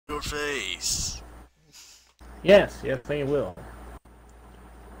your face. Yes, they will.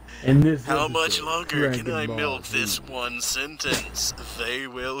 And this How much longer can I Ball milk Z. this one sentence? They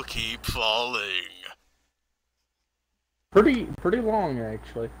will keep falling. Pretty long,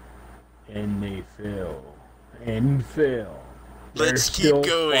 actually. And they fell. And fell. Let's They're keep still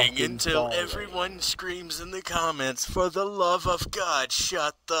going fucking until falling. everyone screams in the comments, for the love of God,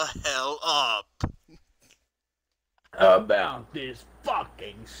 shut the hell up. About this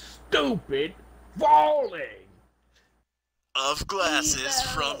fucking stupid falling. Of glasses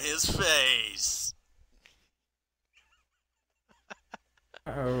from his face.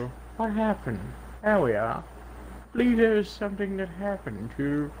 Oh, what happened? There we are. I believe there's something that happened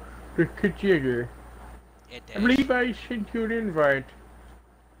to the Kajigger. I believe I sent you an invite.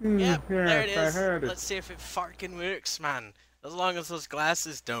 Yep, there it yes, I is. heard it. Let's see if it fucking works, man. As long as those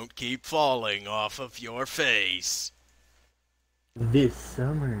glasses don't keep falling off of your face. This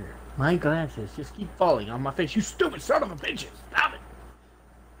summer, my glasses just keep falling on my face. You stupid son of a bitch! Stop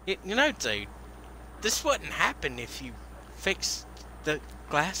it! You know, dude, this wouldn't happen if you fixed the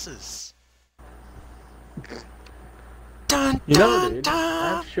glasses. Dun, You know, dun, dude,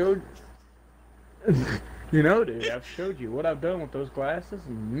 dun. I've showed... You know, dude, I've showed you what I've done with those glasses,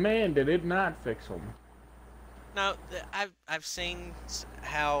 and man, did it not fix them. No, I've seen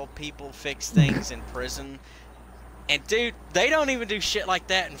how people fix things in prison, and dude, they don't even do shit like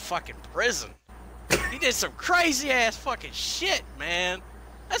that in fucking prison. He did some crazy ass fucking shit, man.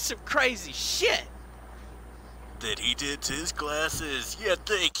 That's some crazy shit. That he did to his glasses, yet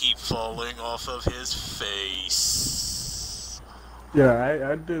they keep falling off of his face. Yeah,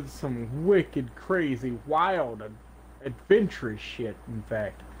 I did some wicked, crazy, wild, adventurous shit, in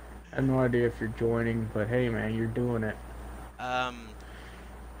fact. I have no idea if you're joining, but hey man, you're doing it.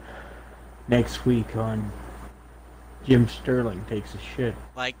 Next week on Jim Sterling Takes a Shit.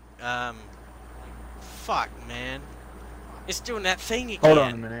 Like, fuck, man. It's doing that thing again. Hold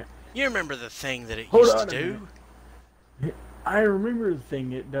on a minute. You remember the thing that it Hold used on to a do? minute. I remember the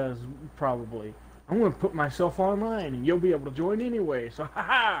thing it does, probably. I'm gonna put myself online, and you'll be able to join anyway, so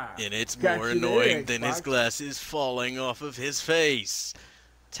haha! And it's Got more you there, annoying than his Xbox. glasses falling off of his face.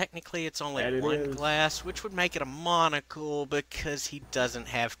 Technically, it's only That it one is. glass, which would make it a monocle because he doesn't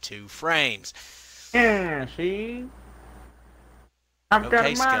have two frames. Yeah, see? I've got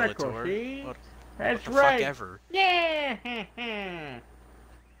Okay, a monocle, Skeletor. see? What That's the right. fuck ever. Yeah!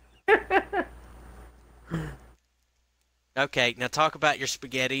 Okay, now talk about your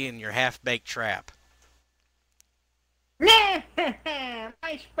spaghetti and your half-baked trap. My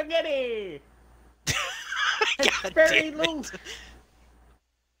spaghetti! It's God very damn it. loose.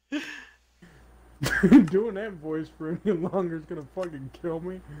 Doing that voice for any longer is gonna fucking kill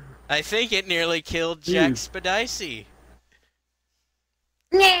me. I think it nearly killed Jack Jeez. Spadicy.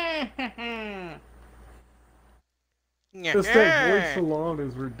 Just that voice alone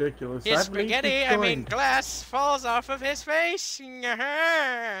is ridiculous. His I'd make spaghetti, you I mean join. glass, falls off of his face.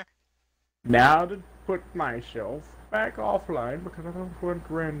 Now to put myself back offline because I don't want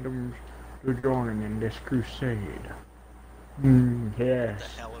randoms to join in this crusade. Yes. What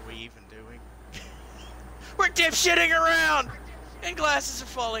the hell are we even doing? We're dipshitting around! And glasses are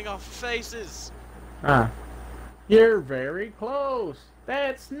falling off of faces. You're very close.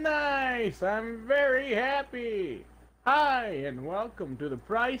 That's nice. I'm very happy. Hi, and welcome to The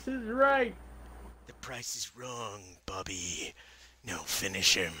Price is Right. The price is wrong, Bobby. No,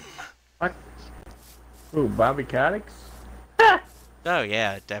 finish him. What? Ooh, Bobby Cottix? Oh,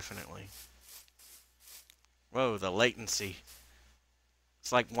 yeah, definitely. Whoa, the latency.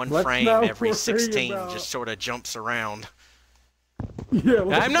 It's like one Let's frame not every worry 16 about- just sort of jumps around. Yeah,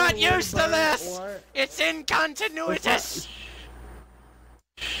 let's I'm not worry used to about this! what- It's incontinuitous!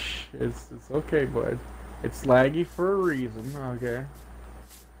 It's okay, bud. It's laggy for a reason, okay?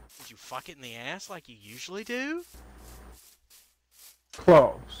 Did you fuck it in the ass like you usually do?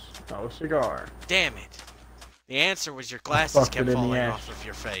 Close. No cigar. Damn it. The answer was your glasses fucked kept it in the falling ass. off of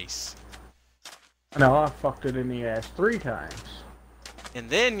your face. No, I fucked it in the ass 3 times. And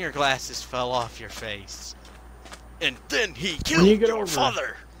then your glasses fell off your face. And then he you killed get your over it.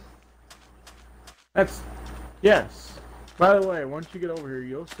 father! That's... Yes. By the way, once you get over here,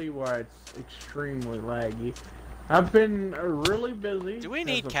 you'll see why it's extremely laggy. I've been really busy. Do we as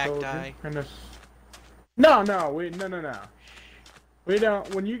need I've told cacti? you, and this- No. We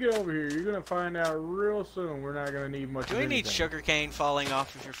don't. When you get over here, you're gonna find out real soon. We're not gonna need much. Do of we need anything. sugarcane falling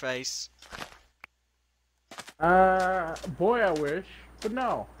off of your face? Boy, I wish. But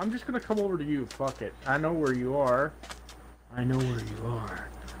no, I'm just gonna come over to you. Fuck it. I know where you are. I know where you are.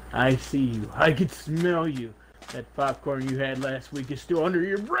 I see you. I can smell you. That popcorn you had last week is still under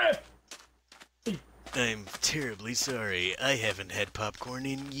your breath. I'm terribly sorry. I haven't had popcorn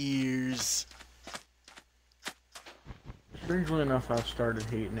in years. Strangely enough, I've started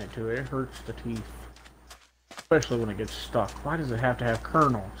hating it too. It hurts the teeth. Especially when it gets stuck. Why does it have to have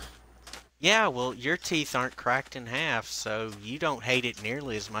kernels? Yeah, well, your teeth aren't cracked in half, so you don't hate it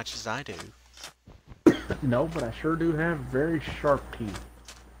nearly as much as I do. No, but I sure do have very sharp teeth.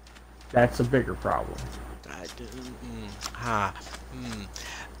 That's a bigger problem. I do.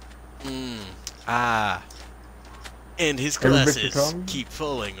 Ah. And his glasses keep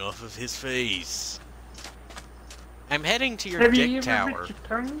falling off of his face. I'm heading to your have dick you ever tower. bit your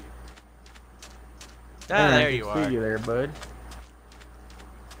tongue? Ah, there I you can are. see you there, bud.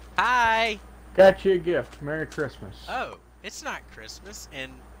 Hi! Got you a gift. Merry Christmas. Oh, it's not Christmas,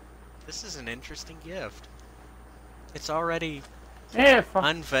 and this is an interesting gift. It's already Yeah,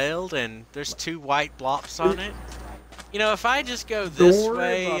 unveiled, and there's 2 white blops on it. You know, if I just go this Don't worry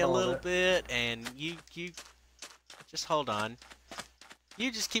way about a all little that. bit, and you just hold on. You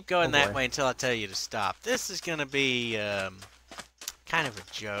just keep going Oh, that boy. way until I tell you to stop. This is gonna be kind of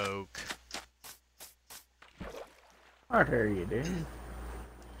a joke. I hear you, dude.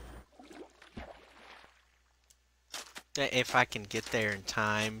 If I can get there in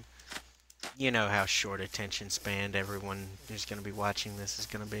time. You know how short attention span everyone who's going to be watching this is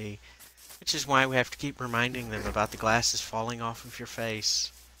going to be. Which is why we have to keep reminding them about the glasses falling off of your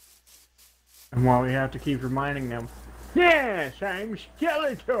face. And while we have to keep reminding them, yes, I'm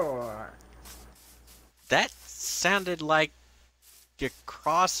Skeletor. That sounded like a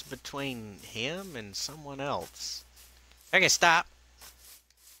cross between him and someone else. Okay, stop.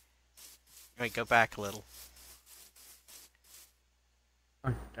 Wait, go back a little.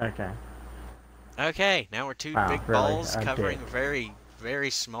 Okay. Okay, now we're 2 Wow, big really? balls I covering did. a very, very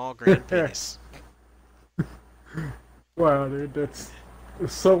small grand penis. Wow, dude, that's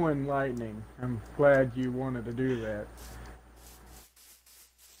so enlightening. I'm glad you wanted to do that.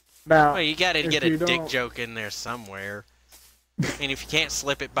 Now, Well, you gotta if get a you dick don't- joke in there somewhere. And if you can't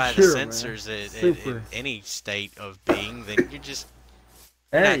slip it by Sure, the man. censors in Super. any state of being, then you're just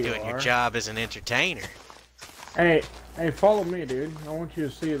There not you doing your are. job as an entertainer. Hey, follow me, dude. I want you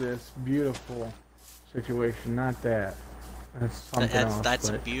to see this beautiful situation, not that. That's something else. That's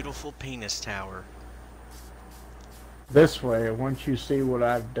a but beautiful penis tower. this way, once you see what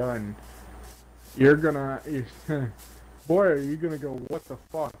I've done, you're gonna, boy, are you gonna go, what the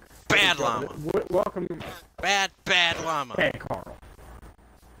fuck? Bad llama. Welcome to Bad llama. Hey, Carl.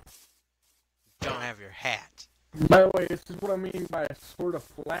 Don't have your hat. By the way, this is what I mean by sort of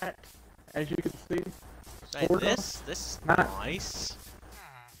flat, as you can see. Hey, Sort of. this is Not- nice.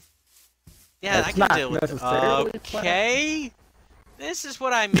 Yeah, I It's can not deal with it. necessarily flat. Okay. This is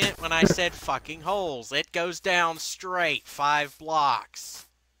what I meant when I said fucking holes. It goes down straight 5 blocks.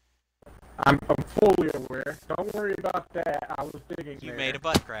 I'm fully aware. Don't worry about that. I was digging You there. made a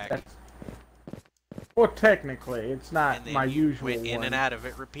butt crack. That's, well, technically, it's not And then my you usual went in one. and out of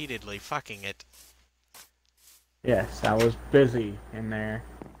it repeatedly, fucking it. Yes, I was busy in there.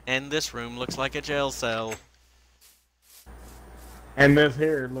 And this room looks like a jail cell. And this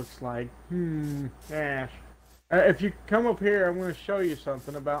here looks like, Ash. If you come up here, I'm going to show you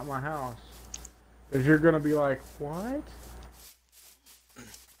something about my house. Because you're going to be like, what?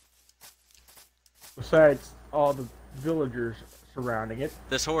 Besides all the villagers surrounding it.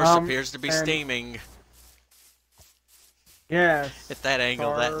 This horse appears to be and- steaming. Yes. At that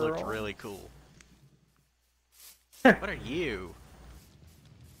angle, that looked Carl. really cool. What are you?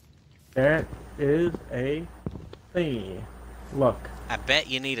 That is a thingy. Look. I bet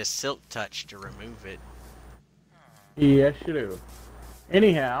you need a silk touch to remove it. Yes, you do.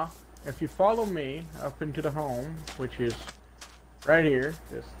 Anyhow, if you follow me up into the home, which is right here,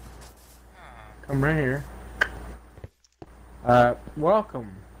 just come right here.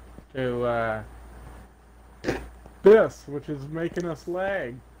 Welcome to this, which is making us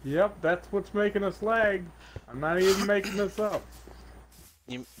lag. Yep, that's what's making us lag. I'm not even making this up.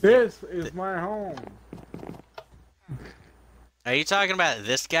 This is my home. Are you talking about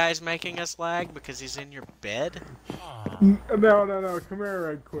this guy's making us lag because he's in your bed? No, come here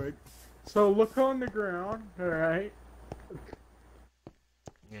right quick. So look on the ground, alright?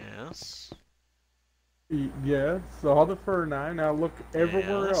 Yes. Yes, all the fur now look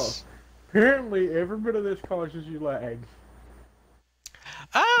everywhere Yes. else. Apparently, every bit of this causes you lag.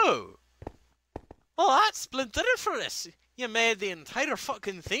 Oh! Well, that's splendiferous! You made the entire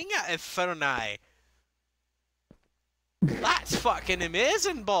fucking thing out of Fernai. That's fucking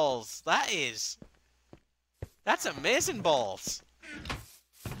amazing balls! That is. That's amazing balls!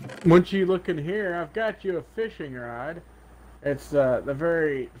 Once you look in here, I've got you a fishing rod. It's the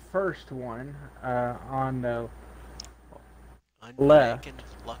very first one on the left. Unbreaking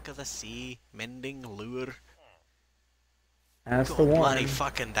luck of the sea, mending lure. That's God the one. bloody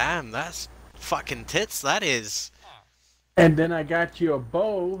fucking damn, that's fucking tits, that is. And then I got you a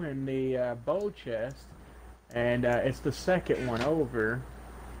bow in the bow chest, and it's the second one over.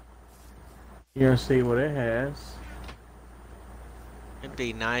 You're gonna see what it has. It'd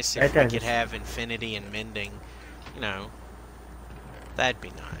be nice if we could have infinity and mending. You know, that'd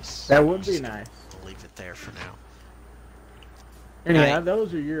be nice. That would be nice. We'll leave it there for now. Anyhow,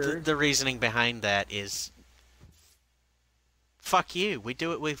 those are yours. The reasoning behind that is, fuck you. We do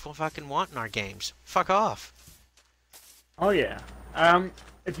what we fucking want in our games. Fuck off. Oh yeah.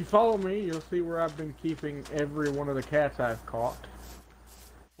 If you follow me, you'll see where I've been keeping every one of the cats I've caught.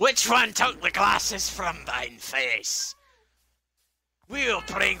 Which one took the glasses from thine face? We'll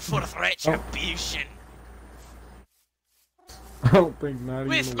bring forth retribution. I don't think not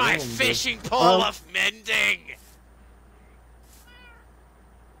with even my one fishing pole of mending.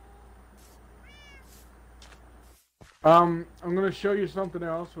 I'm gonna show you something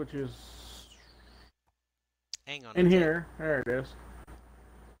else, which is hang on in here. There it is.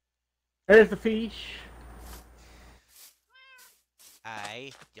 There's the fish.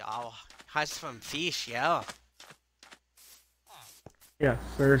 Aye, y'all has some fish, yeah. Yes,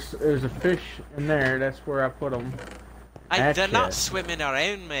 there's a fish in there. That's where I put them. They're not swimming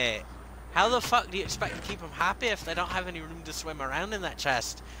around, mate. How the fuck do you expect to keep them happy if they don't have any room to swim around in that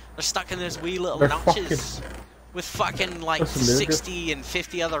chest? They're stuck in those wee little notches with fucking like 60 and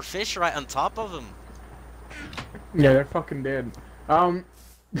 50 other fish right on top of them. Yeah, they're fucking dead.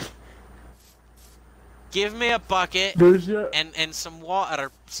 Give me a bucket and some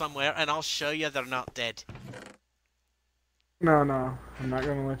water somewhere, and I'll show you they're not dead. No, I'm not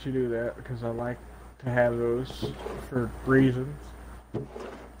gonna let you do that because I like to have those for reasons.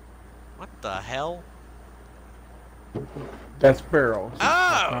 What the hell? That's barrels.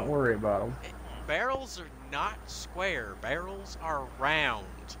 Oh! Don't worry about them. Barrels are not square. Barrels are round.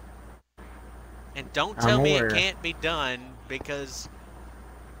 And don't tell me it can't be done, because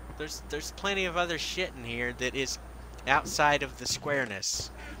there's plenty of other shit in here that is outside of the squareness.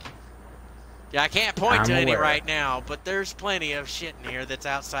 Yeah, I can't point to any right now, but there's plenty of shit in here that's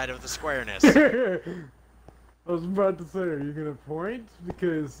outside of the squareness. I was about to say, are you gonna point?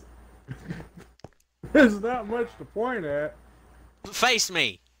 Because there's not much to point at. Face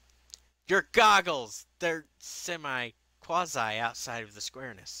me! Your goggles! They're quasi outside of the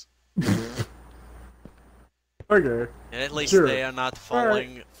squareness. Okay. And at least they are not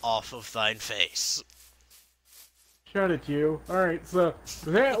falling off of thine face. Shut it, you. Alright, so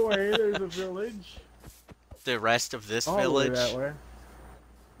that way there's a village. The rest of this all village? The way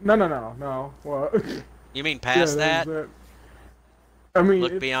that way. No. Well, you mean past that? I mean,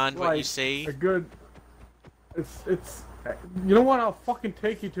 look beyond like what you see? A good... It's... You know what? I'll fucking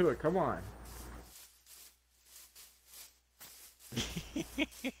take you to it. Come on.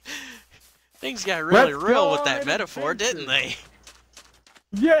 Things got really real with that metaphor, didn't they?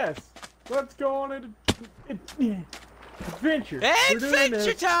 Yes! Let's go on an adventure!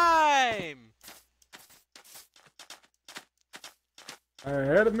 Adventure time! I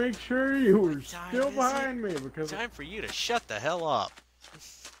had to make sure you were still behind me because... Time for you to shut the hell up.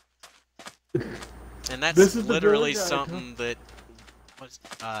 And that's literally something that was,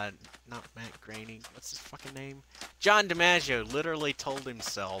 not Matt Groening, what's his fucking name? John DiMaggio literally told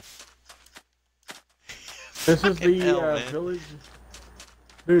himself. This is the village.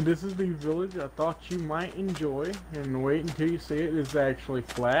 Dude, this is the village I thought you might enjoy, and wait until you see it. It's actually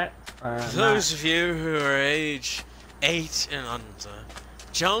flat. Those of you who are age 8 and under,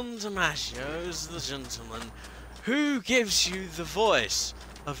 John DiMaggio is the gentleman who gives you the voice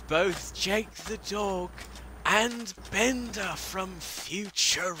of both Jake the dog and Bender from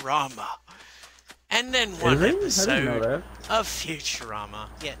Futurama. And then one episode of Futurama.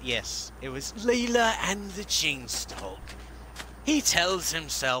 Yes, it was Leela and the Jeanstalk. He tells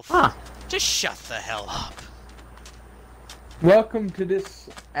himself to shut the hell up. Welcome to this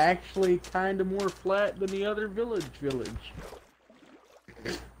actually kind of more flat than the other village.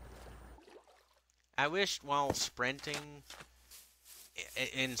 I wish while sprinting,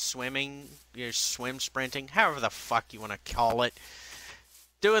 in swimming, you're swim sprinting, however the fuck you want to call it,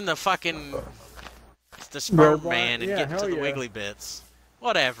 doing the fucking, the sperm man and getting to the wiggly bits.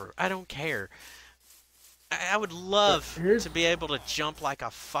 Whatever, I don't care. I would love to be able to jump like a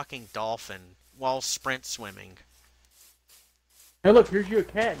fucking dolphin while sprint swimming. Hey look, here's you a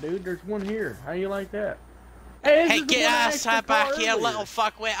cat, dude. There's one here. How you like that? Hey, Hey, this is get the one I ass actually back caught here, earlier. little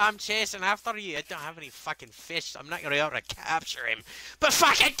fuckwit. I'm chasing after you. I don't have any fucking fish, so I'm not gonna be able to capture him. But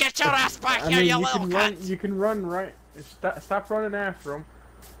fucking get your ass back I here, mean, you you little can cunt! run. You can run right. Stop running after them.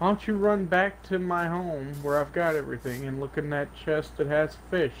 Why don't you run back to my home where I've got everything and look in that chest that has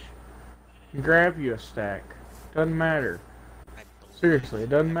fish and grab you a stack. Doesn't matter. Seriously, it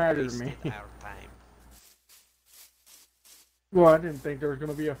doesn't matter to me. Our time. Well, I didn't think there was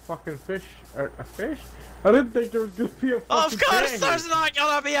gonna be a fucking fish. A fish? I didn't think there was gonna be a fucking. Of course, cat there's here. not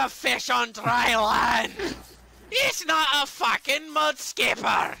gonna be a fish on dry land. It's not a fucking mud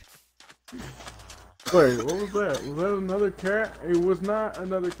skipper. Wait, what was that? Was that another cat? It was not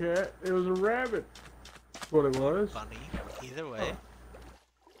another cat. It was a rabbit. That's what it was. Funny. Either way.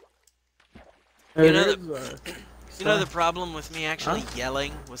 It You know is, You know the problem with me actually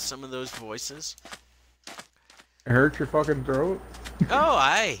yelling with some of those voices? It hurt your fucking throat? Oh,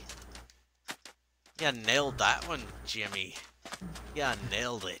 aye. Yeah, nailed that one, Jimmy. Yeah,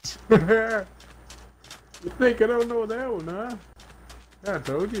 nailed it. You think I don't know that one, huh? I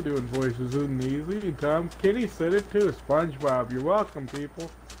told you doing voices isn't easy. Tom Kenny said it too. SpongeBob, you're welcome, people.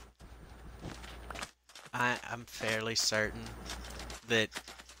 I'm fairly certain that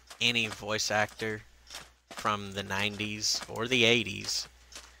any voice actor from the 90s or the 80s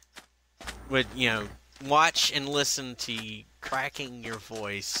would, you know, watch and listen to you cracking your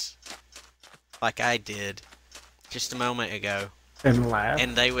voice like I did just a moment ago. And laugh.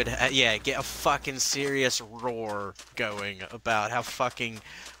 And they would, yeah, get a fucking serious roar going about how fucking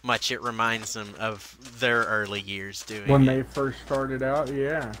much it reminds them of their early years doing When it. they first started out,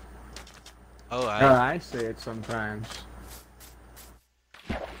 yeah. Oh, I say it sometimes.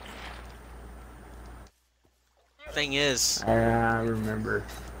 Thing is, I remember.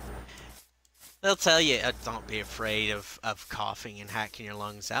 they'll tell you, don't be afraid of coughing and hacking your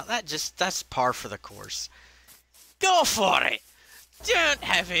lungs out. That's par for the course. Go for it! Don't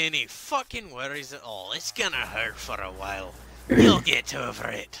have any fucking worries at all. It's gonna hurt for a while. You'll get over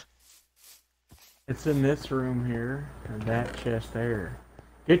it. It's in this room here, and that chest there.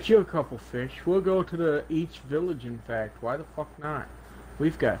 Get you a couple fish. We'll go to each village, in fact. Why the fuck not?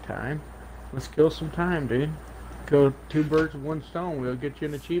 We've got time. Let's kill some time, dude. Go 2 birds with 1 stone. We'll get you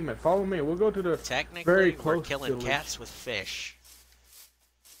an achievement. Follow me. We'll go to the Technically, very we're close killing village. cats with fish.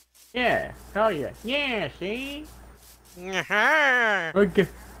 Yeah. Hell yeah. Yeah, see? See, Okay.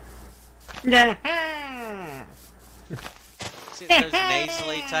 those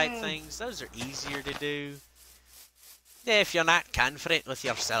nasally type things, those are easier to do. If you're not confident with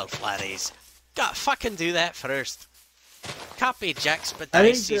yourself, laddies, gotta fucking do that first. Copy Jack's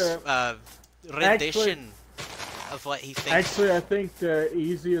Badice's rendition of what he thinks. Actually, I think the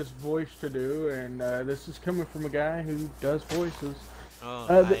easiest voice to do, and this is coming from a guy who does voices.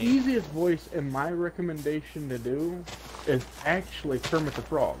 Oh, The easiest voice, and my recommendation to do, is actually Kermit the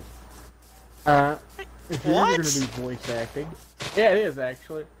Frog. If you're What? going to do voice acting, yeah, it is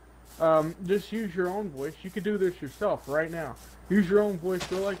actually. Just use your own voice. You could do this yourself right now. Use your own voice.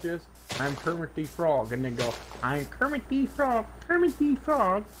 Go like this. I'm Kermit the Frog, and then go. I'm Kermit the Frog. Kermit the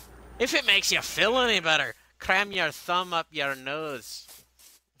Frog. If it makes you feel any better, cram your thumb up your nose.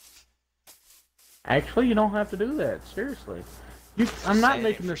 Actually, you don't have to do that. Seriously. I'm not Saying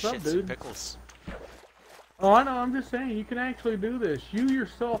making it this for up, shits and dude. pickles. Oh, I know. I'm just saying you can actually do this. You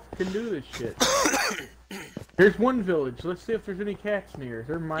yourself can do this shit. Here's one village. Let's see if there's any cats near.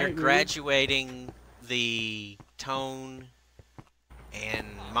 There might You're be. graduating the tone and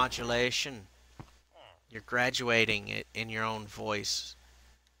modulation. You're graduating it in your own voice.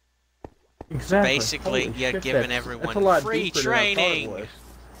 Exactly. Basically, Holy you're shit, giving that's everyone a lot free deeper than I thought it training. was.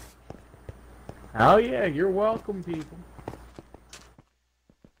 Oh yeah, you're welcome, people.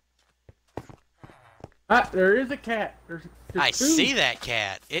 Ah, there is a cat. There's I two. see that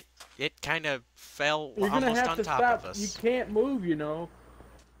cat. It kind of fell You're gonna almost have on to top stop. of us. You can't move, you know.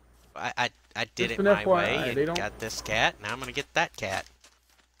 I did Just it an my FYI, way they and don't- got this cat. Now I'm gonna get that cat.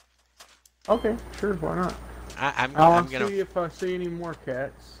 Okay, sure, why not? I'm I'll gonna. see if I see any more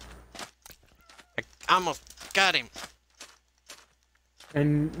cats. I almost got him.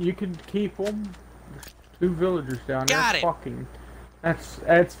 And you can keep them. There's 2 villagers down there. Got it. Fucking,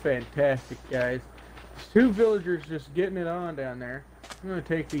 that's fantastic, guys. There's 2 villagers just getting it on down there. I'm gonna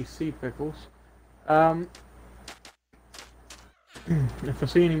take these sea pickles. If I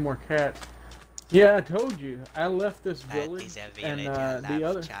see any more cats, yeah, I told you I left this That village is a and village, the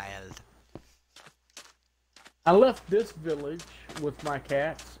other. child. I left this village with my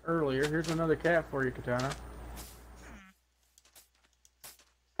cats earlier. Here's another cat for you, Katana.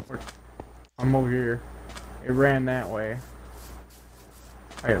 I'm over here. It ran that way.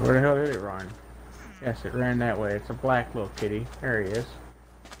 Wait, where the hell did it run? Yes, it ran that way. It's a black little kitty. There he is.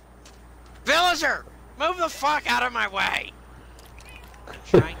 Villager! Move the fuck out of my way! I'm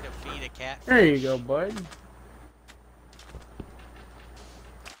trying to feed a cat. There you go, bud.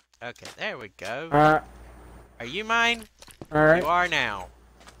 Okay, there we go. Are you mine? Alright. You are now.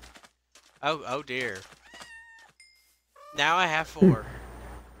 Oh dear. Now I have 4.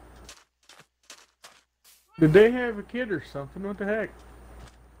 Did they have a kid or something? What the heck?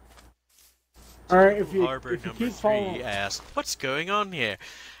 Alright, if you keep following... asked, what's going on here?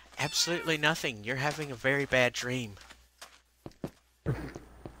 Absolutely nothing. You're having a very bad dream.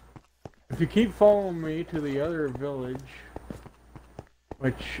 If you keep following me to the other village,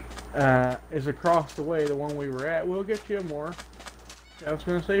 which is across the way, the one we were at, we'll get you more. I was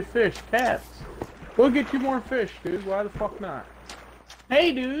gonna say fish, cats. We'll get you more fish, dude. Why the fuck not?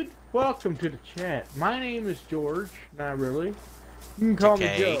 Hey, dude. Welcome to the chat. My name is George. Not really. You can call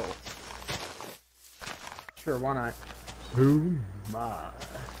me Joe. Sure, why not? Who my?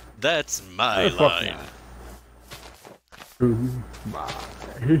 That's my line. Who my?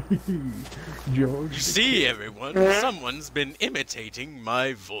 George. You see, everyone, someone's been imitating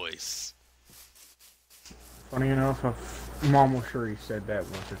my voice. Funny enough, I'm almost sure he said that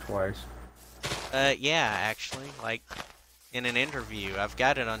once or twice. Yeah, actually, like, in an interview. I've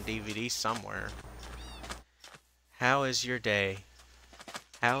got it on DVD somewhere. How is your day?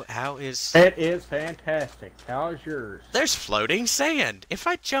 How is... It is fantastic. How is yours? There's floating sand. If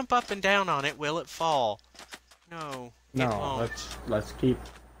I jump up and down on it, will it fall? No, it won't. Let's keep...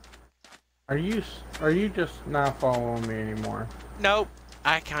 Are you just not following me anymore? Nope.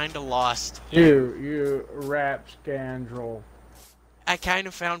 I kinda lost. You rap scoundrel. I kind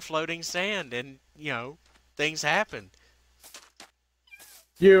of found floating sand and, you know, things happen.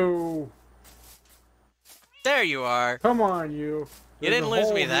 You... There you are. Come on, you. You didn't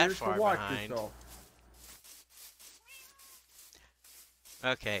lose me that far behind.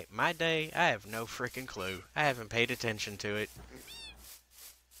 Okay, my day, I have no freaking clue. I haven't paid attention to it.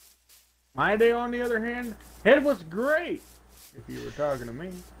 My day, on the other hand, it was great, if you were talking to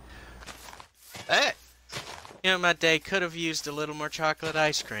me. Hey! You know, my day could have used a little more chocolate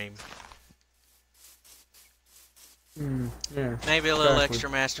ice cream. Yeah. Maybe a little extra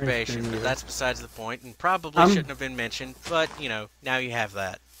masturbation, but that's besides the point, and probably shouldn't have been mentioned, but, you know, now you have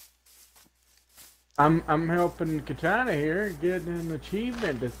that. I'm helping Katana here get an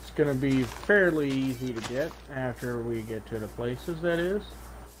achievement that's gonna be fairly easy to get after we get to the places, that is.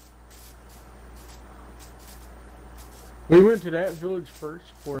 We went to that village first,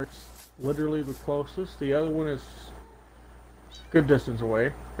 where it's literally the closest. The other one is a good distance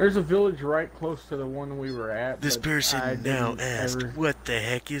away. There's a village right close to the one we were at. This person now asked, what the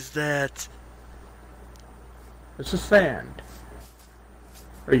heck is that? It's a sand.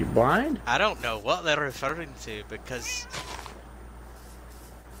 Are you blind? I don't know what they're referring to, because...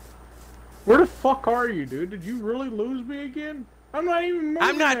 Where the fuck are you, dude? Did you really lose me again? I'm not even moving.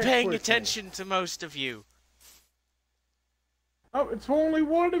 I'm not paying attention to most of you. Oh, it's only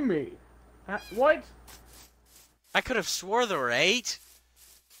one of me. What? I could have swore there were 8.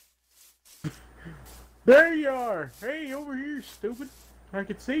 There you are. Hey, over here, stupid. I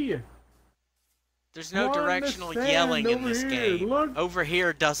can see you. There's no directional yelling in this game. Look. Over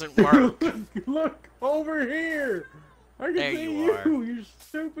here doesn't work. Look, over here. I can There see you are. your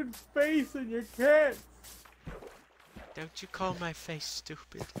stupid face and your cat. Don't you call my face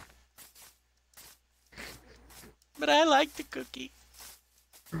stupid. But I like the cookie.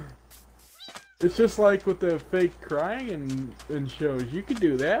 It's just like with the fake crying in shows. You could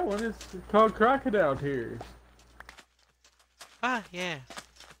do that one. It's called Crocodile Tears. Ah, yeah.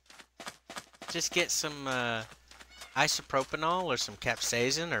 Just get some isopropanol or some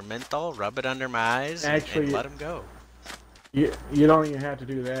capsaicin or menthol, rub it under my eyes, and let them go. You don't even have to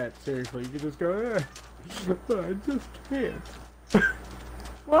do that. Seriously, you can just go, I just can't.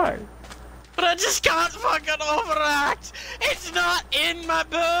 Why? But I just can't fucking overact! It's not in my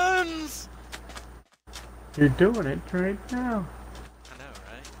bones! You're doing it right now. I know,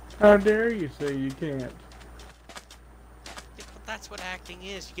 right? How dare you say you can't? Yeah, but that's what acting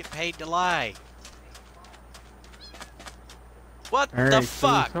is. You get paid to lie. What the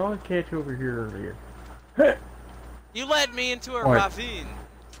fuck? So I saw a catch over here earlier. You led me into a ravine.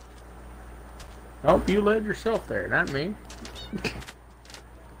 Oh, you led yourself there, not me.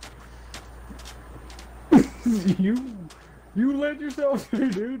 You led yourself there,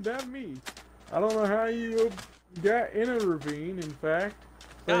 dude, not me. I don't know how you got in a ravine, in fact.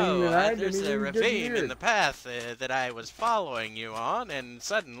 No, there's a ravine in the path that I was following you on, and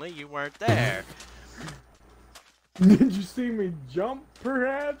suddenly you weren't there. Did you see me jump,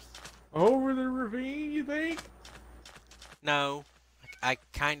 perhaps? Over the ravine, you think? No, I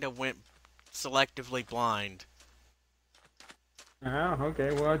kind of went selectively blind. Oh,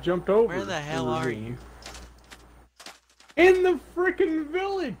 okay. Well, I jumped over. Where the hell are you? In the frickin'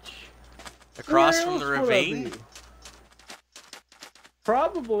 village. Across Where from the else would I ravine? be?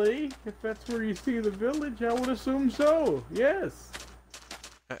 Probably. If that's where you see the village, I would assume so. Yes.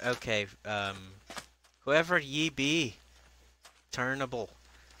 Okay, whoever ye be, Turnable.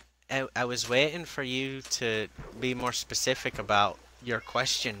 I was waiting for you to be more specific about your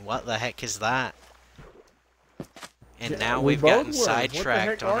question. What the heck is that? And now we we've both gotten were.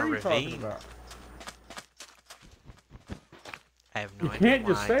 sidetracked What the heck on a are you talking ravine. about? I have no You idea can't why,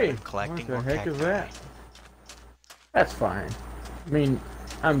 just but say, I'm collecting what the more heck is cacti. that? That's fine. I mean,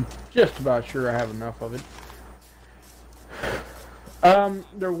 I'm just about sure I have enough of it.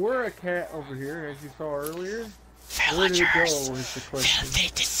 There were a cat over here, as you saw earlier. Where did it go, is the question.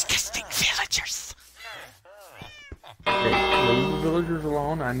 Filthy, disgusting villagers! Okay, leave the villagers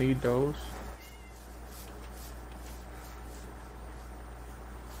alone. I need those.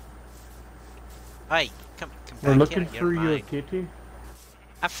 Hey, come back We're looking here, for you're you, mine. kitty.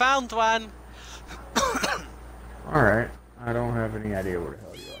 I found one! Alright. I don't have any idea where the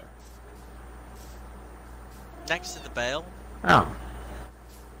hell you are. Next to the bell. Oh.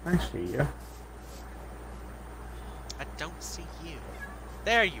 I see you. I don't see you.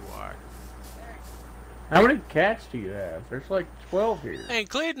 There you are. How many cats do you have? There's like 12 here.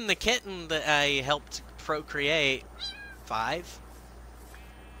 Including the kitten that I helped procreate. 5.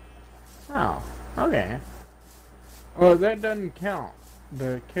 Oh, okay. Well, that doesn't count.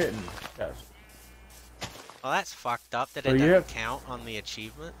 The kitten does. Well, that's fucked up that So it you doesn't have- count on the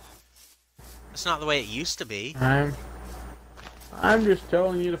achievement. It's not the way it used to be. I'm just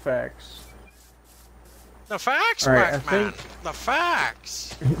telling you the facts. The facts, All right, Pac-Man! I The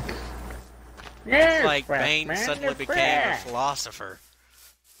facts! Yes, Like Pac-Man, Bane suddenly the became a facts. philosopher.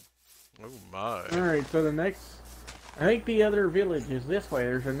 Oh my. Alright, so the next... I think the other village is this way.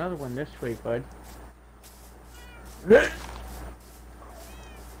 There's another one this way, bud.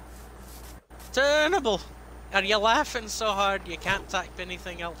 Turnable! Are you laughing so hard you can't type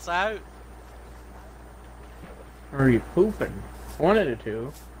anything else out? Or are you pooping? One of the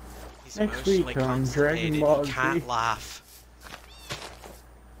two. He's Next week emotionally on Dragon constipated, Ball he can't Z. laugh.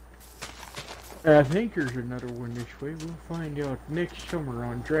 I think there's another one this way. We'll find out next summer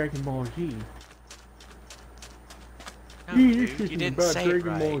on Dragon Ball Z. No, You're dude, you thinking didn't about say it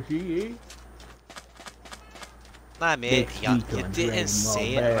Dragon right. Ball Z, eh? Nah, mate, Next you week on didn't Dragon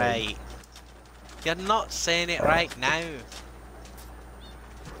say Ball it Z. right. You're not saying it right now.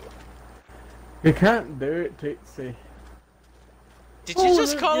 You can't do it, Titsy. Did you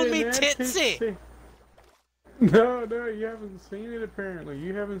just look call at me that, Titsy? No, you haven't seen it apparently.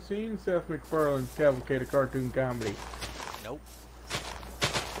 You haven't seen Seth MacFarlane's Cavalcade of Cartoon Comedy. Nope.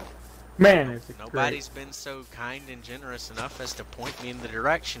 Man, it's Nobody's been so kind and generous enough as to point me in the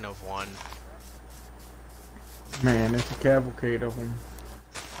direction of one. great. Man, it's a cavalcade of them.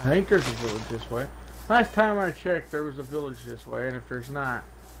 I think there's a village this way. Last time I checked, there was a village this way, and if there's not,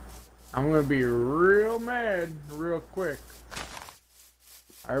 I'm gonna be real mad real quick.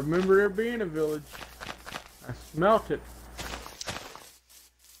 I remember there being a village. I smelt it.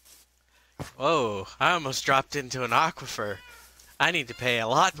 Whoa, I almost dropped into an aquifer. I need to pay a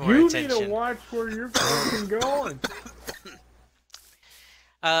lot more You attention. need to watch where you're fucking going.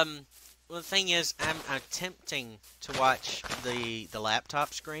 Well, the thing is, I'm attempting to watch the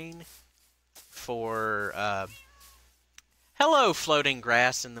laptop screen for, hello, floating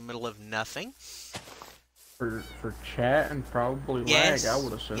grass in the middle of nothing. For chat and probably Yes, lag, I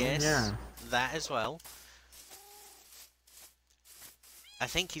would assume. yes, Yeah. that as well. I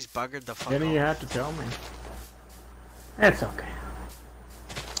think he's buggered the fuck Then you off. have to tell me. That's okay.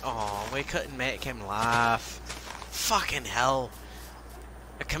 Oh, we couldn't make him laugh. Fucking hell.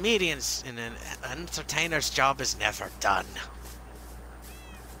 A comedian's and an entertainer's job is never done.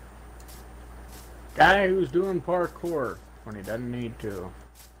 Guy who's doing parkour when he doesn't need to.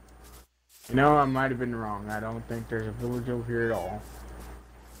 You know, I might have been wrong. I don't think there's a village over here at all.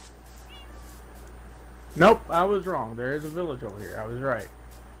 Nope, I was wrong. There is a village over here. I was right.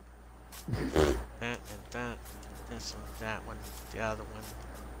 That and that. This one, that one, the other one.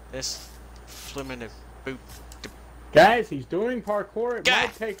 This flimming boot. Guys, he's doing parkour. It God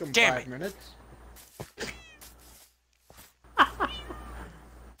might take him damn 5 it. minutes.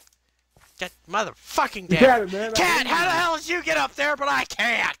 Get motherfucking You damn got it, man. Cat, how the hell did you get up there but I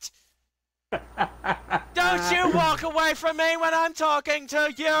can't? Don't you walk away from me when I'm talking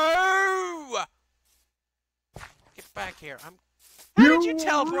to you! Get back here. How did you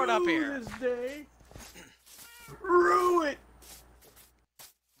teleport up rue here? This day. Rue it.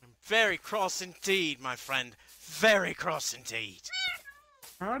 I'm very cross indeed, my friend. Very cross indeed.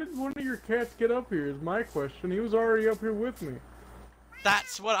 How did one of your cats get up here is my question. He was already up here with me.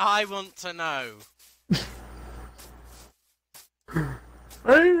 That's what I want to know.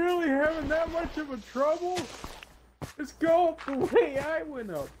 Are you really having that much of a trouble? Let's go up the way I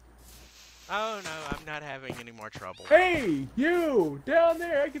went up. Oh no, I'm not having any more trouble. Hey, you! Down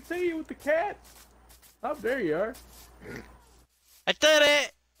there! I can see you with the cat! Oh, there you are. I did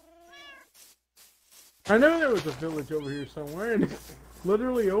it! I knew there was a village over here somewhere, and it's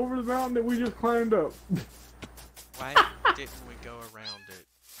literally over the mountain that we just climbed up. Why didn't we go around it?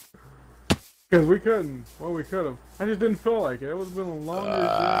 Because we couldn't. Well, we could have. I just didn't feel like it. It would have been a longer journey,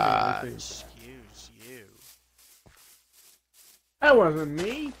 I think. Excuse you. That wasn't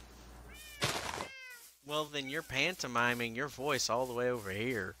me. Well, then you're pantomiming your voice all the way over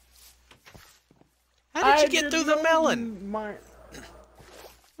here. How did you get through the melon?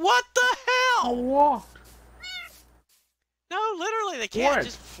 What the I hell? walked. No, literally, the cat What?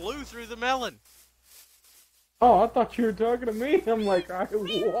 just flew through the melon. Oh, I thought you were talking to me. I'm like, I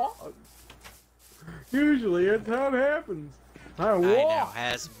walked. Usually, that's how it happens. I I now walked.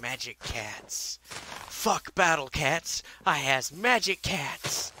 has magic cats. Fuck battle cats. I has magic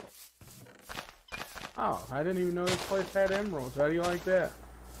cats. Oh, I didn't even know this place had emeralds. How do you like that?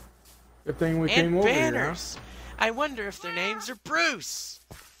 Good thing we And came over here, banners. I wonder if their names are Bruce.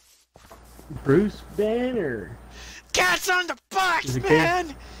 huh? Bruce Banner. Cats on the box, Is it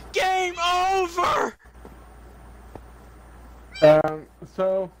man! Game over!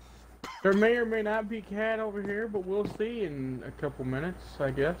 So there may or may not be a cat over here, but we'll see in a couple minutes,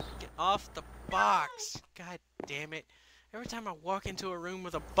 I guess. Get off the box. God damn it. Every time I walk into a room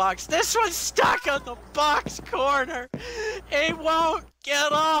with a box, this one's stuck on the box corner. It won't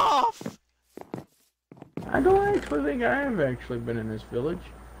get off. I don't actually think I have actually been in this village.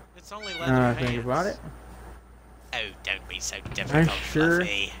 It's only leather Now I pants. think about it. Oh, don't be so difficult, sure.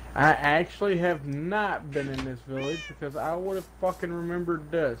 Fluffy. I actually have not been in this village because I would have fucking remembered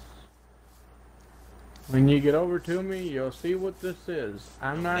this. When you get over to me, you'll see what this is.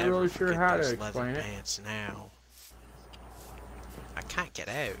 I'm I'll not never really sure forget how to those explain leather it. pants now. I can't get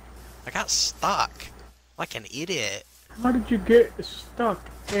out. I got stuck. Like an idiot. How did you get stuck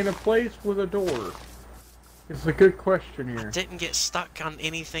in a place with a door? It's a good question here. I didn't get stuck on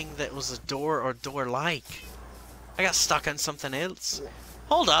anything that was a door or door-like. I got stuck on something else.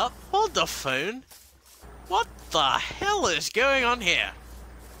 Hold up. Hold the phone. What the hell is going on here?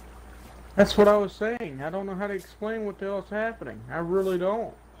 That's what I was saying. I don't know how to explain what the hell's happening. I really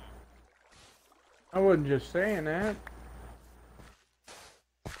don't. I wasn't just saying that.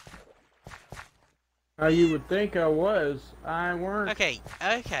 How you would think I was. I weren't. Okay,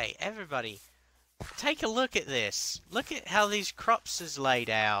 everybody. Take a look at this. Look at how these crops is laid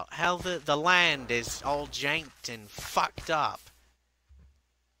out. How the land is all janked and fucked up.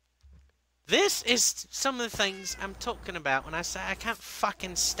 This is some of the things I'm talking about when I say I can't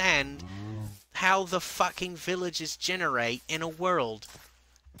fucking stand how the fucking villages generate in a world.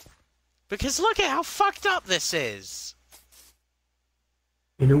 Because look at how fucked up this is.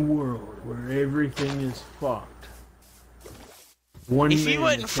 In a world where everything is fucked. One If you man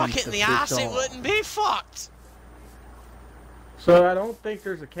wouldn't fuck attempts it in to the fix ass, it all. wouldn't be fucked. So I don't think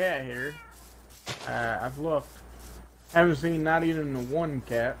there's a cat here. I've looked. Haven't seen not even the one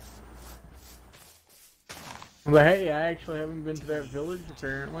cat. But hey, I actually haven't been to that village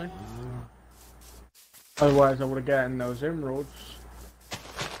apparently. Otherwise I would have gotten those emeralds.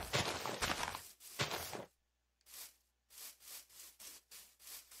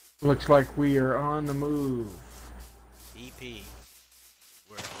 Looks like we are on the move. EP.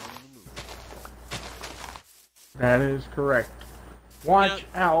 We're on the move. That is correct. Watch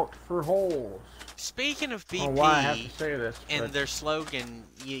out for holes. Speaking of I BP don't know why I have to say this. and but their slogan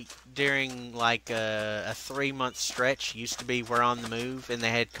during like a 3-month stretch used to be "We're on the move," and they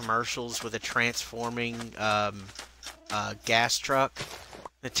had commercials with a transforming gas truck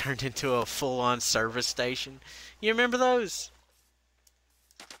that turned into a full-on service station. You remember those?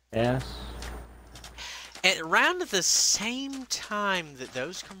 yes. At around the same time that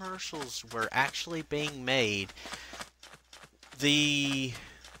those commercials were actually being made, the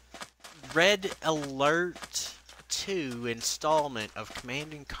Red Alert 2 installment of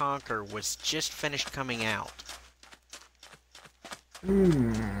Command & Conquer was just finished coming out.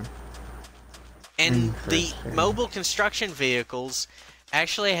 And the Interesting. mobile construction vehicles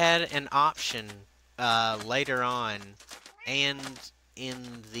actually had an option later on, and in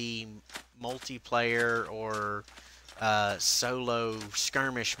the multiplayer or solo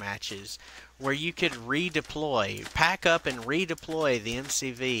skirmish matches where you could redeploy, pack up and redeploy the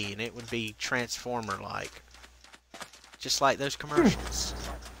MCV, and it would be Transformer-like. Just like those commercials.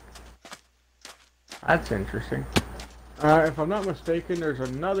 That's interesting. If I'm not mistaken, there's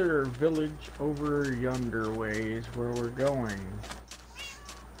another village over yonder ways where we're going.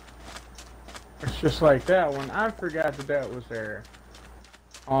 It's just like that one. I forgot that was there.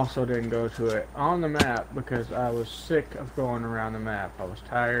 Also didn't go to it on the map because I was sick of going around the map. I was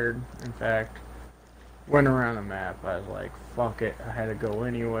tired. In fact, went around the map. I was like, fuck it. I had to go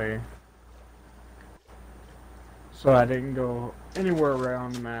anyway. So I didn't go anywhere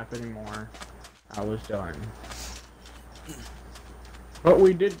around the map anymore. I was done. But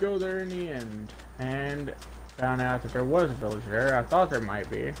we did go there in the end. And found out that there was a village there. I thought there might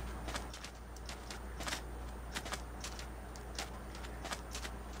be.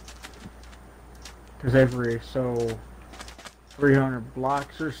 Because every 300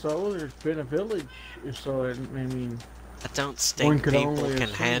 blocks or so, there's been a village. So, I mean... I don't think people can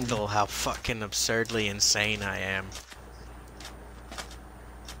assume. handle how fucking absurdly insane I am.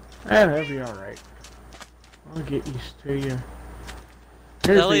 That'll be alright. I'll get used to you.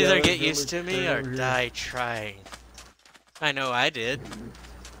 They'll either get used to me or die trying. I know I did.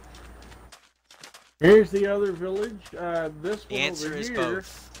 Here's the other village. This The one answer over is here.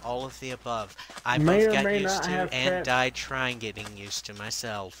 both. All of the above. I May both or got may used not to have and cats. died trying getting used to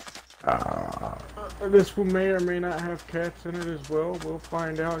myself. This one may or may not have cats in it as well. We'll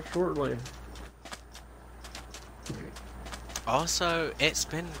find out shortly. Also, it's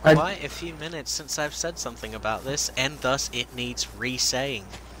been quite a few minutes since I've said something about this, and thus it needs re-saying.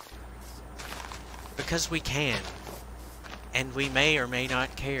 Because we can. And we may or may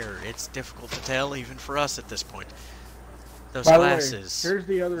not care. It's difficult to tell even for us at this point. Those By the way, glasses, here's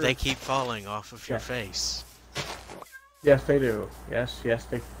the other... they keep falling off of your face. Yes, they do. Yes,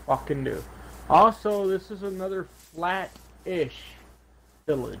 they fucking do. Also, this is another flat-ish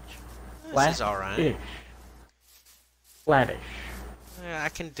village. This is alright. Flattish. Yeah, I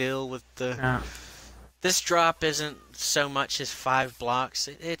can deal with the... This drop isn't so much as 5 blocks.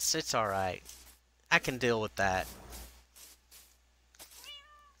 It's alright. I can deal with that.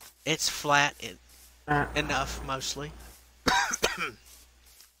 It's flat enough, mostly.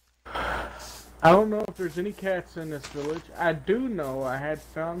 I don't know if there's any cats in this village. I do know I had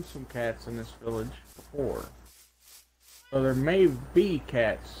found some cats in this village before. So there may be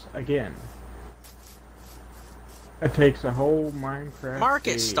cats again. It takes a whole Minecraft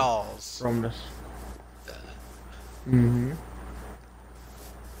market day stalls from this.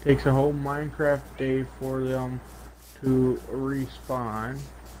 Takes a whole Minecraft day for them to respawn.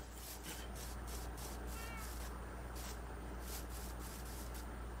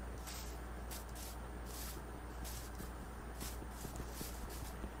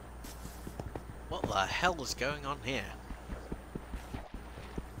 What the hell is going on here?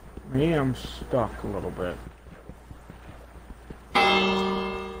 Me, I'm stuck a little bit.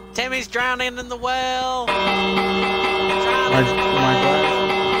 Timmy's drowning in the well! Oh,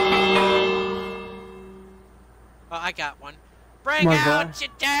 I got one. Bring out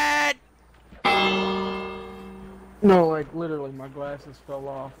your dad! No, like literally my glasses fell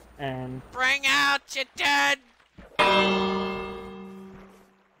off and... Bring out your dad!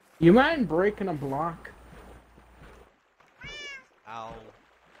 You mind breaking a block?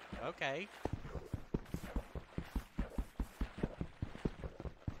 Okay.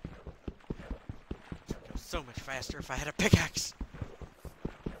 It would go so much faster if I had a pickaxe.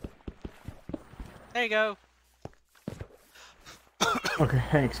 There you go. Okay,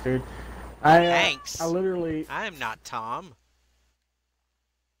 thanks, dude. Thanks. I literally... I am not Tom.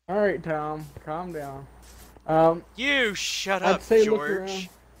 Alright, Tom. Calm down. You shut up, George.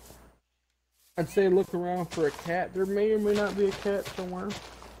 I'd say look around for a cat. There may or may not be a cat somewhere.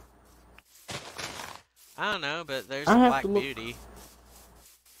 I don't know, but there's a Black Beauty.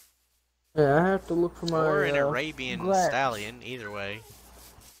 Yeah, I have to look for my... Or an Arabian Stallion, either way.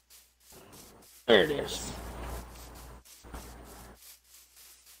 There it is.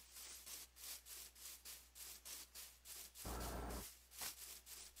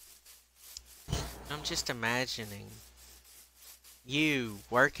 I'm just imagining you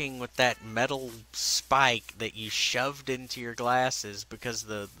working with that metal spike that you shoved into your glasses because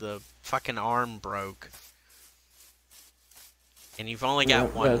the fucking arm broke. And you've only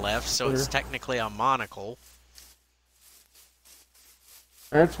got one left, so it's technically a monocle.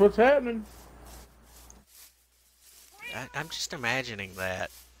 That's what's happening. I'm just imagining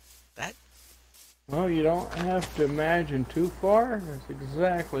that. Well, you don't have to imagine too far. That's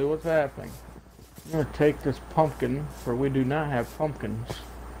exactly what's happening. I'm gonna take this pumpkin, for we do not have pumpkins.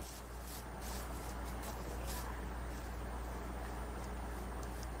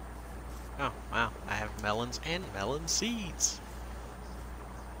 Oh, wow. I have melons and melon seeds.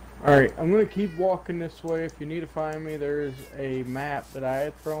 Alright, I'm gonna keep walking this way. If you need to find me, there's a map that I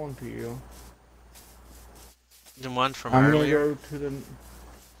had thrown to you. The one from I'm earlier? gonna go to the...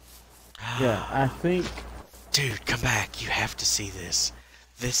 Yeah, I think... Dude, come back. You have to see this.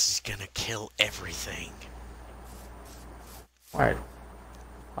 This is gonna kill everything. What?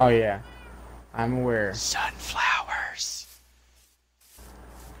 Oh yeah, I'm aware. Sunflowers.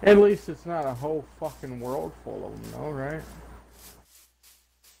 At least it's not a whole fucking world full of them, though, right?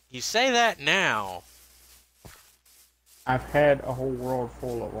 You say that now. I've had a whole world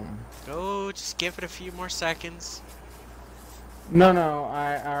full of them. Go, just give it a few more seconds. No,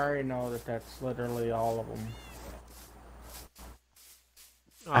 I already know that that's literally all of them.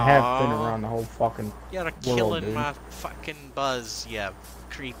 I have been around the whole fucking You're world, killing dude. my fucking buzz, you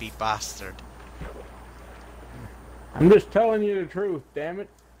creepy bastard. I'm just telling you the truth, damn it.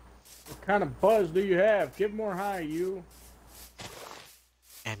 What kind of buzz do you have? Get more high, you.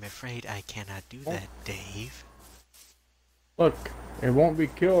 I'm afraid I cannot do that, Dave. Look, it won't be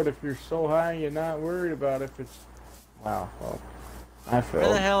killed if you're so high you're not worried about if it's... Wow, well, I Where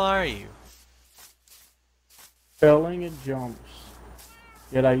failed. the hell are you? Failing at jumps.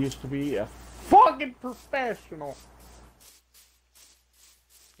 Yet I used to be a fucking professional.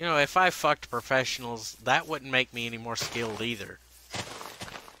 You know, if I fucked professionals, that wouldn't make me any more skilled either.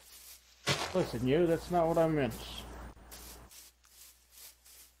 Listen, you, that's not what I meant.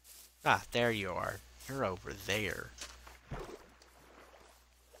 Ah, there you are. You're over there.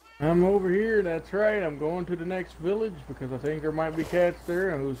 I'm over here, that's right. I'm going to the next village because I think there might be cats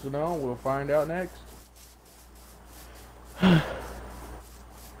there, and who's to know? We'll find out next.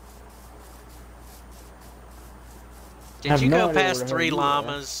 Did you go past 3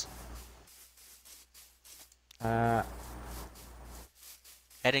 llamas?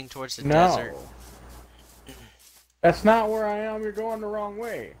 Heading towards the desert? That's not where I am. You're going the wrong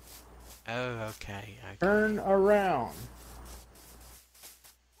way. Oh, okay. Turn around.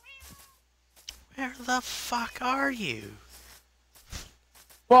 Where the fuck are you?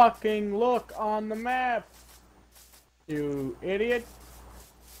 Fucking look on the map, you idiot.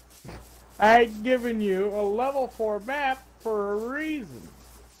 I'd given you a level 4 map for a reason.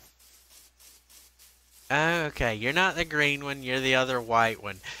 Oh, okay. You're not the green one, you're the other white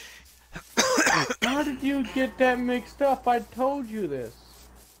one. How did you get that mixed up? I told you this.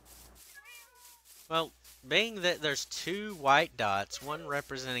 Well, being that there's 2 white dots, one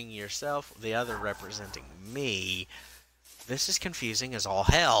representing yourself, the other representing me, this is confusing as all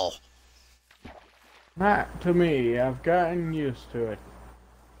hell. Not to me. I've gotten used to it.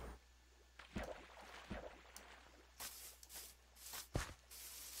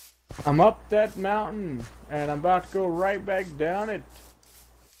 I'm up that mountain, and I'm about to go right back down it.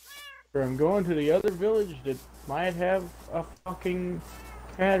 Or I'm going to the other village that might have a fucking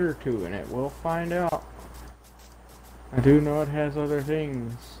cat or two in it. We'll find out. I do know it has other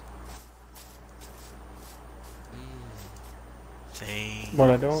things. What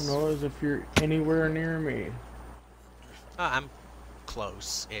I don't know is if you're anywhere near me. I'm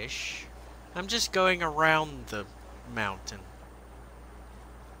close-ish. I'm just going around the mountain.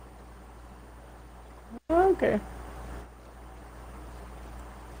 Okay.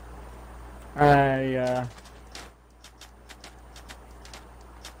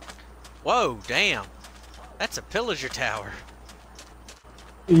 Whoa, damn. That's a pillager tower.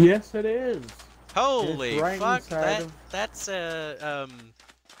 Yes, it is. Holy It's right fuck, inside of... that's a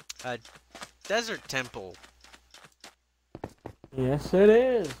desert temple. Yes, it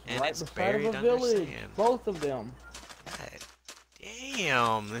is. And right it's beside buried of a under village. sand. Both of them. God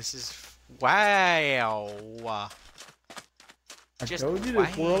damn, this is... Wow. I Just told you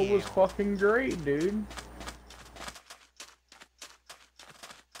this world was wow. fucking great, dude.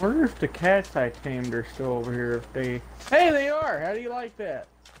 I wonder if the cats I tamed are still over here. If they... Hey, they are! How do you like that?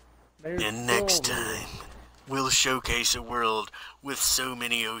 They're And still next over here. time, we'll showcase a world with so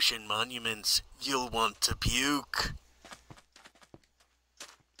many ocean monuments, you'll want to puke.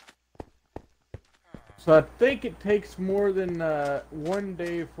 So I think it takes more than 1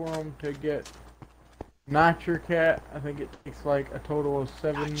 day for them to get not your cat. I think it takes like a total of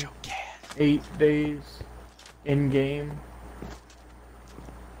 7, 8 days in game,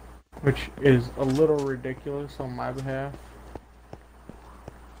 which is a little ridiculous on my behalf.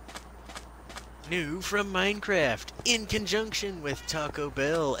 New from Minecraft, in conjunction with Taco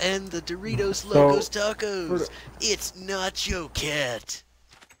Bell and the Doritos Locos Tacos. It's Nacho Cat.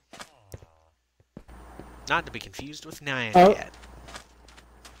 Not to be confused with Nyan Oh. Cat.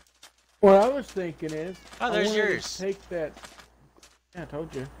 What I was thinking is, Oh, there's I wanted to yours. take that. Yeah, I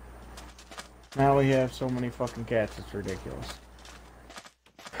told you. Now we have so many fucking cats, it's ridiculous.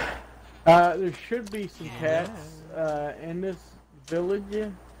 There should be some cats in this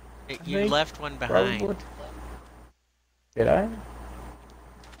village. You left one behind. Probably. Did I?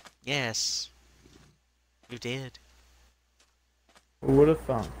 Yes. You did. Who would have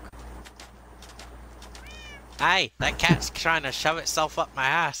thunk? Hey, that cat's trying to shove itself up my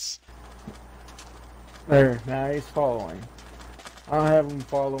ass. There, now he's following. I'll have him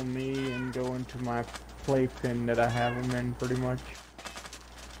follow me and go into my playpen that I have him in, pretty much.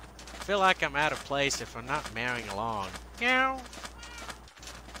 I feel like I'm out of place if I'm not meowing along. Meow.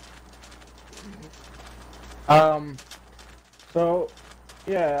 So,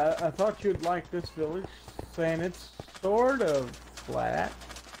 yeah, I thought you'd like this village, saying it's sort of flat.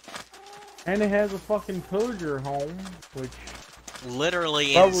 And it has a fucking pillager home, which...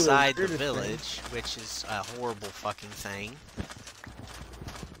 Literally Probably inside the weirdest village, which is a horrible fucking thing.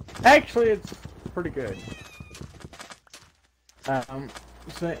 Actually, it's pretty good.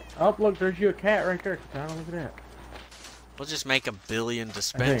 Oh, look, there's you a cat right there. Katana, look at that. We'll just make 1 billion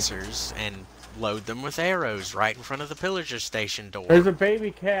dispensers and load them with arrows right in front of the pillager station door. There's a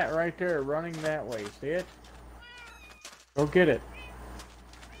baby cat right there running that way. See it? Go get it.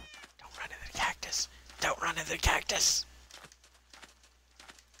 Don't run into the cactus. Don't run into the cactus.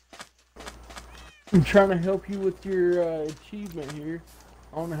 I'm trying to help you with your achievement here.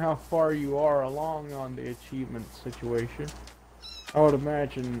 I don't know how far you are along on the achievement situation. I would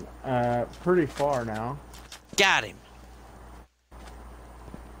imagine pretty far now. Got him.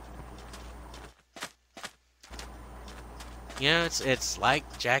 You know, it's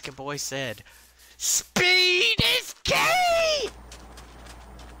like Jacket Boy said. Speed is key!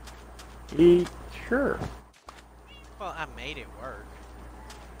 Sure. Well, I made it work.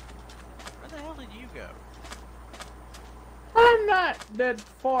 Where the hell did you go? I'm not that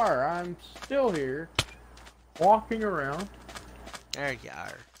far. I'm still here, walking around. There you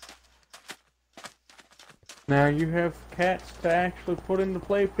are. Now you have cats to actually put in the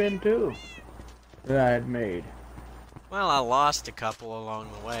playpen too, that I had made. Well, I lost a couple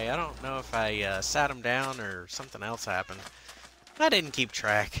along the way. I don't know if I sat them down or something else happened. I didn't keep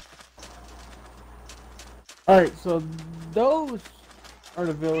track. Alright, so those are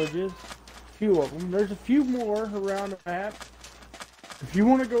the villages. A few of them. There's a few more around the map. If you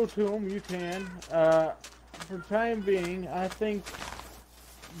want to go to them, you can. For the time being, I think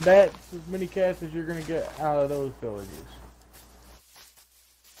that's as many cats as you're going to get out of those villages.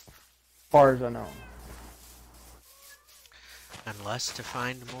 As far as I know. Unless to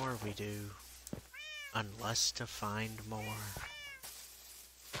find more, we do. Unless to find more.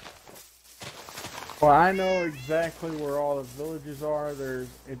 Well, I know exactly where all the villages are. There's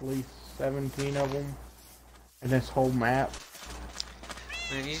at least 17 of them in this whole map.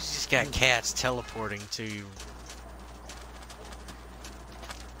 Man, you just got cats teleporting to you.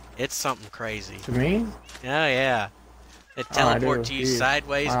 It's something crazy. To me? Oh, yeah. They I teleport do. to you Jeez.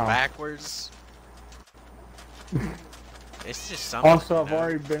 sideways, Wow. backwards. It's just something. Also, I've you know?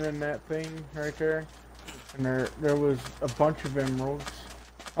 already been in that thing right there, and there was a bunch of emeralds.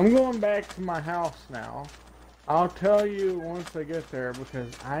 I'm going back to my house now. I'll tell you once I get there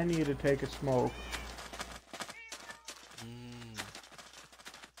because I need to take a smoke.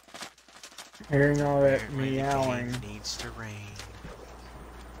 Hearing all that Apparently the meowing. game needs to rain.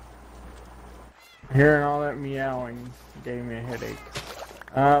 Hearing all that meowing gave me a headache.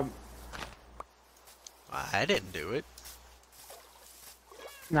 I didn't do it.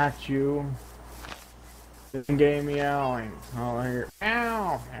 Not you. It gave me meowing. I'll hear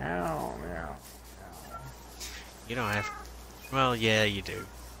ow, ow, meow. You don't have. Well, yeah, you do.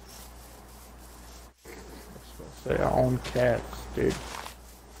 Say I own cats, dude.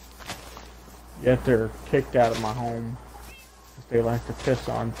 Yet they're kicked out of my home. They like to piss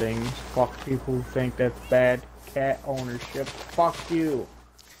on things. Fuck people who think that's bad cat ownership. Fuck you.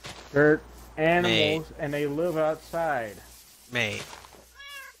 They're animals and they live outside. Mate,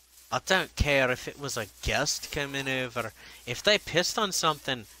 I don't care if it was a guest coming over. If they pissed on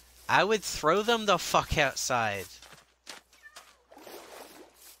something, I would throw them the fuck outside.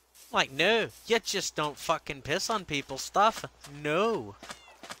 Like, no, you just don't fucking piss on people's stuff. No.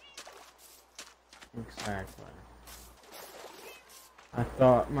 Exactly. I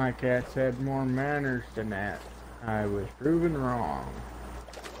thought my cats had more manners than that. I was proven wrong.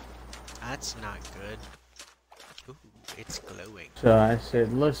 That's not good. Ooh, it's glowing. So I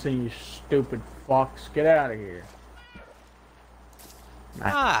said, listen, you stupid fucks, get out of here.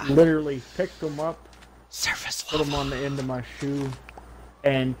 I literally picked them up, Surface put them lava. on the end of my shoe,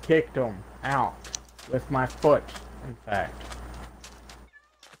 and kicked them out with my foot, in fact.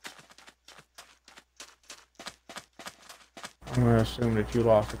 I'm gonna assume that you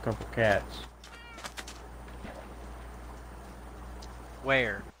lost a couple cats.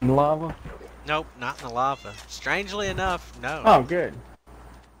 Where? In lava? Nope, not in the lava. Strangely enough, no. Oh, good.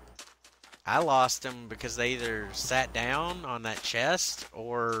 I lost them because they either sat down on that chest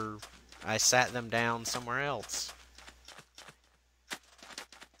or I sat them down somewhere else.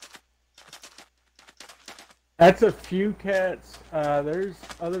 That's a few cats. There's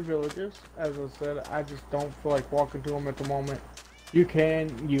other villages. As I said, I just don't feel like walking to them at the moment. You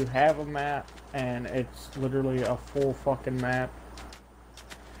have a map, and it's literally a full fucking map.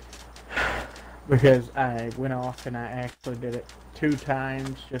 Because I went off and I actually did it 2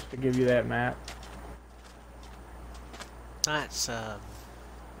 times just to give you that map. That's,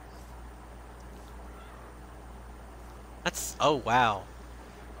 oh wow.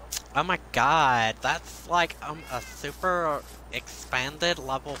 Oh my god, that's like, a super expanded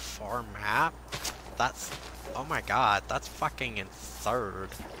level 4 map? That's, oh my god, that's fucking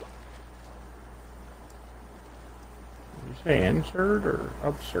absurd. Did you say insert or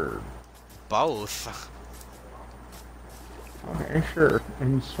absurd? Both. Okay, sure.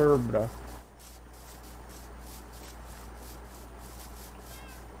 Insert.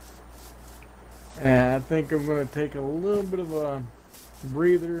 And I think I'm going to take a little bit of a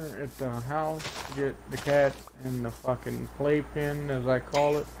breather at the house to get the cats in the fucking playpen, as I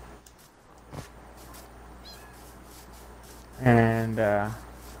call it. And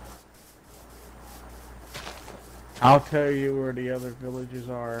I'll tell you where the other villages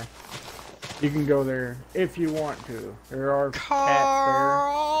are. You can go there if you want to. There are Carl!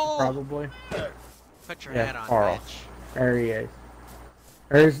 cats there, probably. Put your Yeah, hat on, Carl. bitch. There he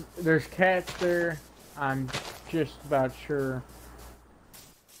is. There's cats there. I'm just about sure.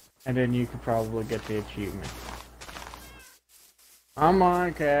 And then you could probably get the achievement. Come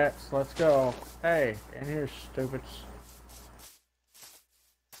on, cats. Let's go. Hey, in here, stupids.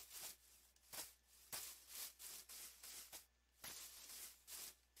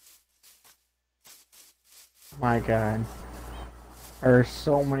 My god. There are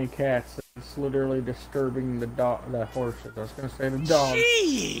so many cats. It's literally disturbing the horses. I was gonna say the dogs.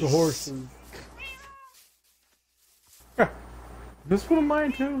 Jeez. The horses. This one of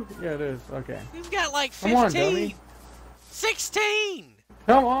mine too? Yeah, it is. Okay. You've got like 15. Come on, dummy. 16!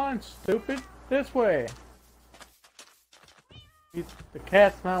 Come on, stupid. This way. The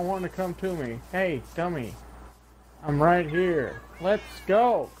cat's not wanting to come to me. Hey, dummy. I'm right here. Let's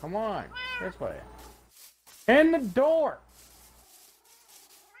go. Come on. This way. In the door.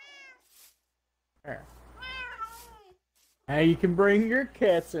 There. Now you can bring your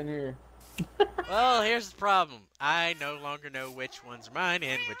cats in here. Well, here's the problem. I no longer know which ones are mine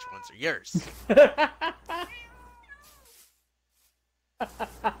and which ones are yours.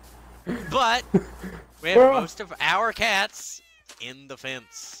 But we have most of our cats in the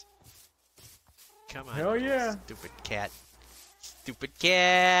fence. Come on. Hell yeah. Stupid cat. Stupid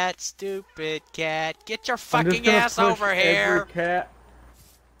cat. Stupid cat. Get your I'm just fucking gonna ass push over here. every cat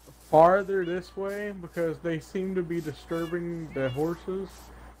farther this way because they seem to be disturbing the horses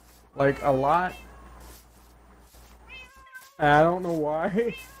like a lot. I don't know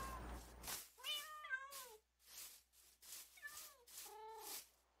why.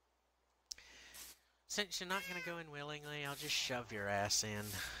 Since you're not gonna go in willingly, I'll just shove your ass in.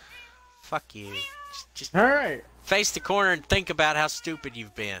 Fuck you. Just Alright. face the corner and think about how stupid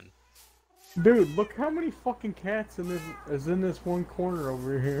you've been. Dude, look how many fucking cats is in this one corner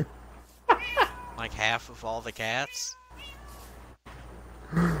over here. Like half of all the cats.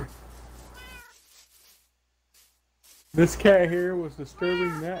 This cat here was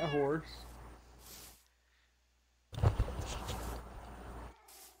disturbing that horse.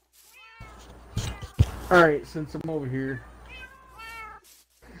 Alright, since I'm over here,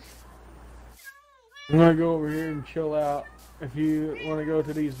 I'm gonna go over here and chill out. If you want to go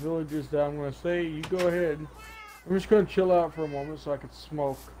to these villages that I'm gonna say, you go ahead. I'm just gonna chill out for a moment so I can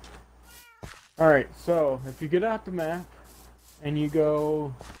smoke. Alright, so if you get out the map and you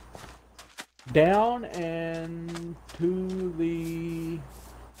go down and to the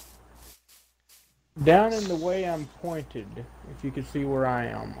down in the way I'm pointed, if you can see where I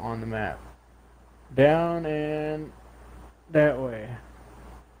am on the map. Down and that way.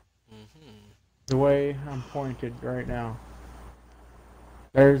 The way I'm pointed right now.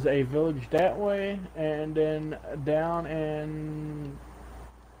 There's a village that way, and then down and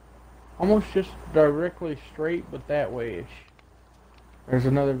almost just directly straight, but that way-ish. There's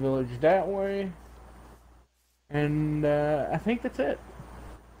another village that way, And I think that's it.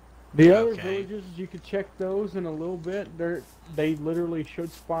 The other Okay. villages, you could check those in a little bit. They literally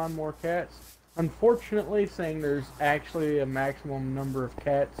should spawn more cats. Unfortunately, saying there's actually a maximum number of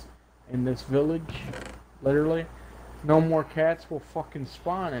cats in this village. Literally. No more cats will fucking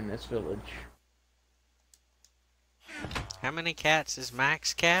spawn in this village. How many cats is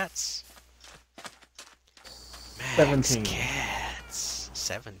max cats? Max 17. cats.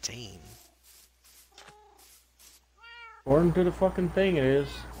 17. According to the fucking thing, it is.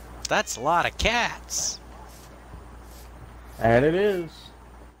 That's a lot of cats. That it is.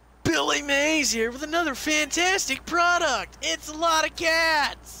 Billy Mays here with another fantastic product. It's a lot of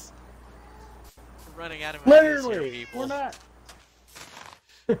cats. We're running out of ideas here, Literally, people. we're not.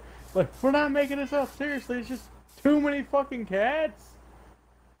 Like, we're not making this up. Seriously, it's just too many fucking cats.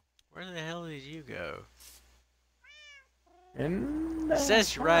 Where the hell did you go? And It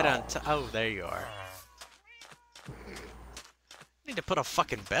says you're right on top. Oh, there you are. Need to put a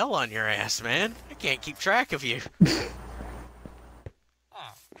fucking bell on your ass, man. I can't keep track of you.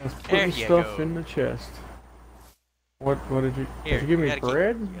 Let's put There the you stuff go. in the chest. What did you? Here, Did you give me gotta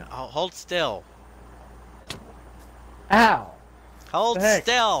bread? Hold still. Ow! Hold The heck?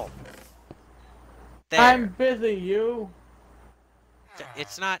 still. There. I'm busy, you.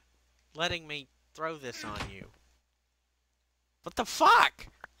 It's not letting me throw this on you. What the fuck?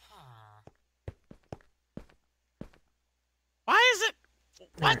 Why is it?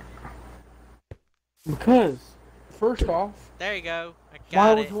 What? Because, first off, There you go. I why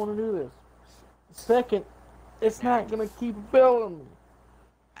got would it. you want to do this? Second, it's not gonna keep building me.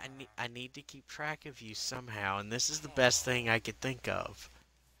 I need to keep track of you somehow, and this is the best thing I could think of.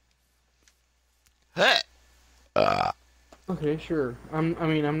 Okay, sure. I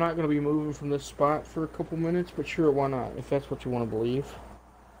mean, I'm not gonna be moving from this spot for a couple minutes, but sure, why not? If that's what you want to believe.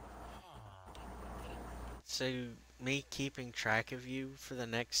 So, me keeping track of you for the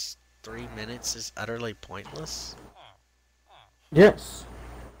next 3 minutes is utterly pointless? Yes.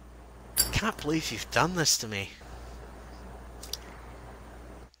 I can't believe you've done this to me.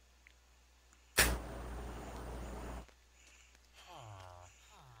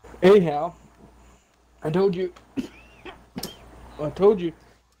 Anyhow, I told you. I told you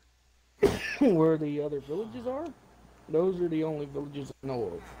where the other villages are. Those are the only villages I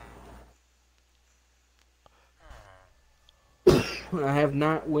know of. I have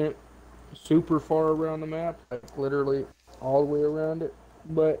not went super far around the map, like literally all the way around it.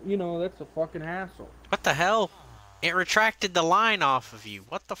 But you know, that's a fucking hassle. What the hell? It retracted the line off of you.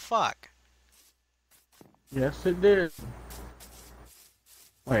 What the fuck? Yes, it did.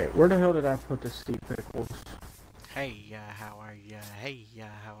 Wait, where the hell did I put the sea pickles? Hey, how are ya? Hey,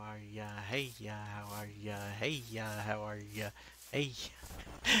 how are ya? Hey, how are ya? Hey, how are ya? Hey,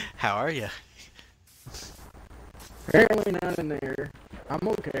 how are ya? Apparently not in there. I'm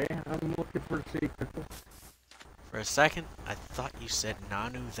okay. I'm looking for sea pickles. For a second, I thought you said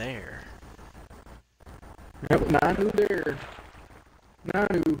Nanu there. Yep, Nanu there.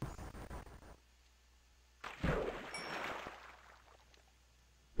 Nanu.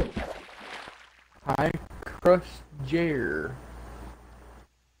 High crust Jair.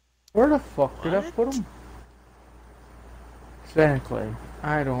 Where the fuck did I What? put him? Exactly.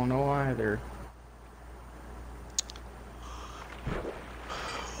 I don't know either.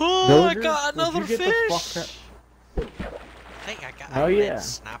 Oh, I Villagers, got would you another get the fuck fish! I think I got Oh, a red yeah.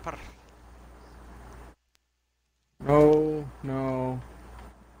 snapper. No, no.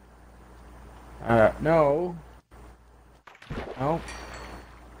 No. No.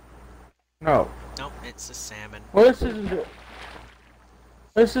 No. Nope, it's a salmon. Well, this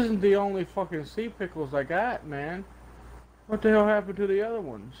isn't the only fucking sea pickles I got, man. What the hell happened to the other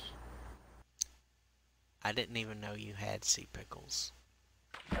ones? I didn't even know you had sea pickles.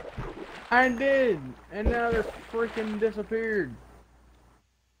 I did, and now they're freaking disappeared.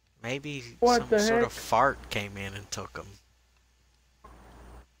 Maybe What some the sort heck? of fart came in and took them.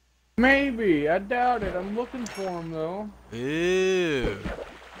 Maybe, I doubt it. I'm looking for them though. Ooh.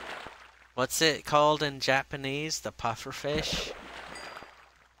 What's it called in Japanese? The pufferfish?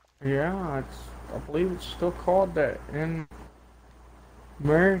 Yeah, I believe it's still called that in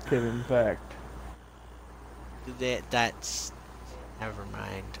American, in fact. That's... Never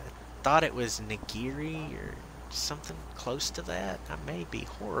mind. I thought it was nigiri or something close to that. I may be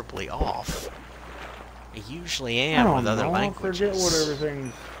horribly off. I usually I am don't with other know. I forget languages. what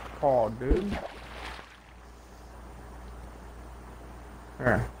everything's called, dude.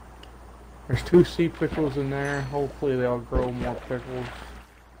 There. There's 2 sea pickles in there. Hopefully they'll grow more pickles.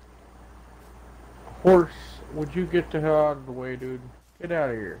 Horse, would you get the hell out of the way, dude? Get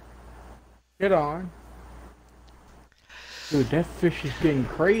out of here. Get on. Dude, that fish is getting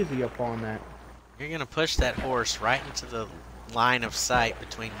crazy up on that. You're gonna push that horse right into the line of sight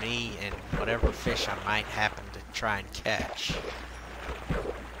between me and whatever fish I might happen to try and catch.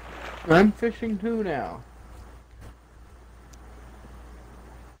 I'm fishing too now.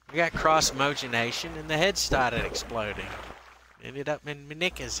 We got cross-mogination and the head started exploding. Ended up in my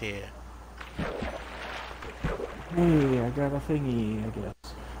knickers here. Hey, I got a thingy, I guess.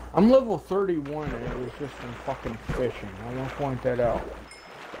 I'm level 31 and it was just from fucking fishing. I want to point that out.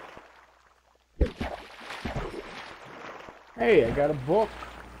 Hey, I got a book.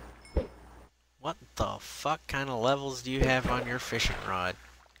 What the fuck kind of levels do you have on your fishing rod?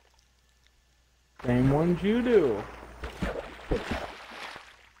 Same ones you do.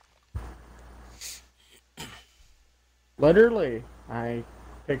 Literally, I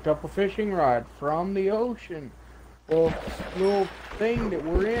picked up a fishing rod from the ocean. Well, little thing that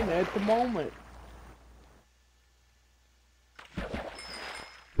we're in at the moment.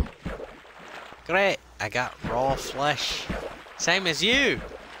 Great, I got raw flesh. Same as you.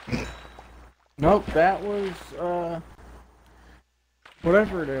 Nope, that was,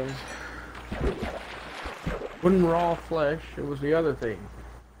 whatever it is. Wasn't raw flesh, it was the other thing.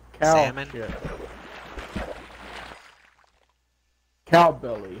 Cow Salmon? shit. Cow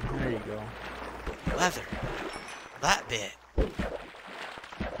belly, there you go. Leather. That bit.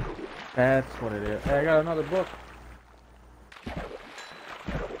 That's what it is. Hey, I got another book.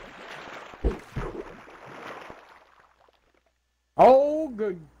 Oh,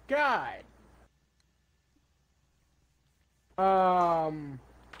 good God.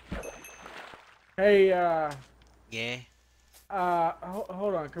 Hey, Yeah.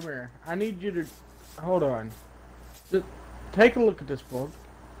 hold on, come here. I need you to, hold on. Just take a look at this book.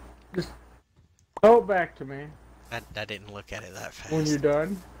 Just throw it back to me I didn't look at it that fast. when you're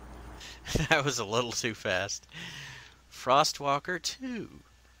done. That was a little too fast. Frostwalker 2.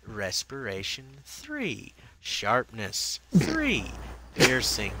 Respiration 3. Sharpness 3.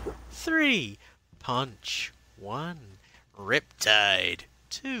 Piercing 3. Punch 1. Riptide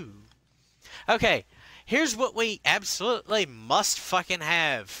 2. Okay, here's what we absolutely must fucking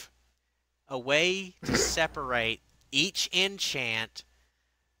have. A way to separate each enchant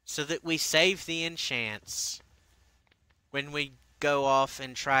so that we save the enchants when we go off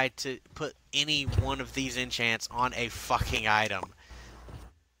and try to put any one of these enchants on a fucking item.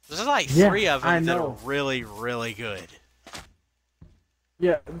 There's like 3 of them that are really, really good.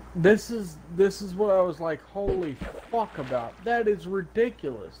 Yeah, this is what I was like, holy fuck about. That is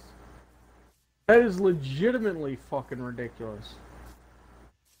ridiculous. That is legitimately fucking ridiculous.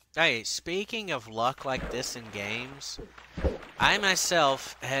 Hey, speaking of luck like this in games, I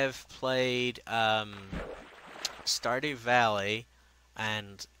myself have played Stardew Valley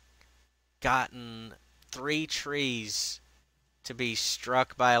and gotten 3 trees to be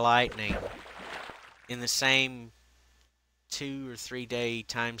struck by lightning in the same 2 or 3 day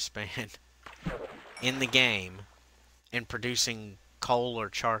time span in the game, and producing coal or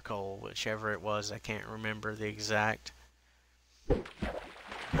charcoal, whichever it was. I can't remember the exact.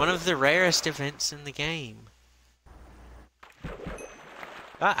 One of the rarest events in the game.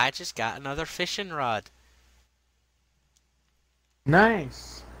 Ah, I just got another fishing rod.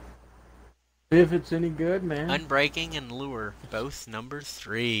 Nice. See if it's any good, man. Unbreaking and lure, both number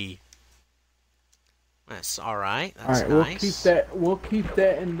 3. That's alright. That's Alright, nice. we'll keep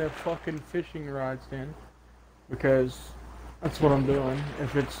that in the fucking fishing rods then. Because that's what I'm doing.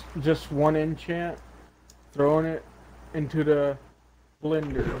 If it's just one enchant, throwing it into the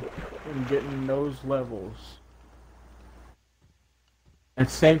blender and getting those levels. And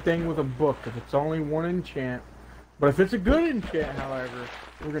same thing with a book. If it's only one enchant, but if it's a good enchant, however,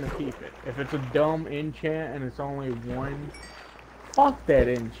 we're gonna keep it. If it's a dumb enchant and it's only one, fuck that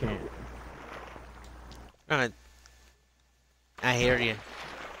enchant. I hear you.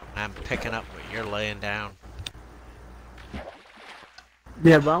 I'm picking up what you're laying down.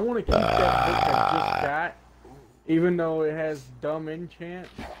 Yeah, but I want to keep that book I just got, even though it has dumb enchants.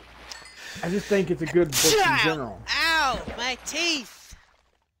 I just think it's a good book in general. Ow! My teeth!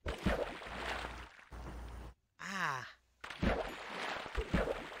 Ah.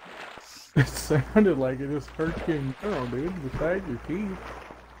 It sounded like it just hurt you in general, dude, besides your teeth.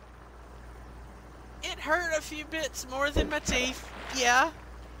 It hurt a few bits more than my teeth. Yeah.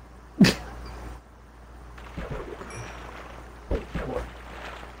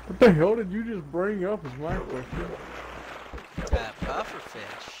 What the hell did you just bring up is my question.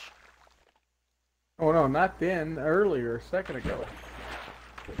 Pufferfish. Oh no, not then, earlier, a second ago.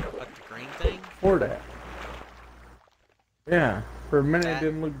 What, the green thing? Before that. Yeah, for a minute That it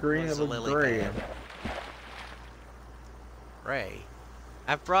didn't look green, was it a looked lily gray. pad. Ray.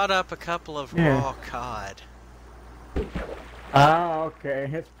 I brought up a couple of Yeah. raw cod. Ah, okay.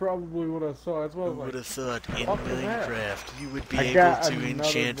 It's probably what I saw. That's what I Who was would like. have thought in fuck is that? Minecraft you would be I able got to another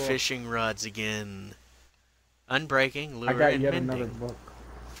enchant book. fishing rods again? Unbreaking, lure, I got and yet mending. another book.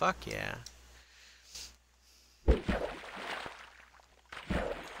 Fuck yeah.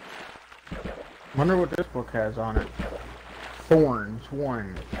 Wonder what this book has on it. Thorns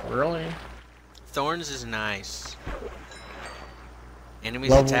 1. Really? Thorns is nice.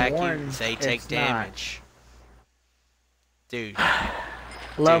 Enemies Level attack 1, you, they take it's damage. Dude,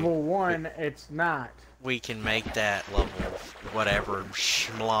 Level 1, it's not. we can make that level whatever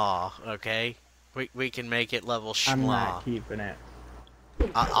schmlaw, okay? We can make it level I'm schmlaw. not keeping it.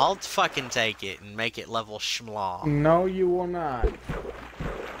 I'll fucking take it and make it level schmlaw. No, you will not.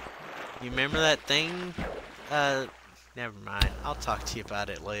 You remember that thing? Never mind. I'll talk to you about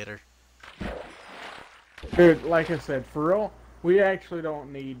it later. Dude, like I said, for real, we actually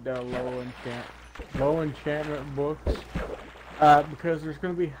don't need low enchantment books. Because there's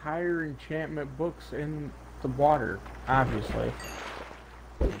going to be higher enchantment books in the water, obviously.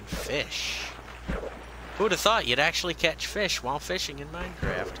 And fish. Who would have thought you'd actually catch fish while fishing in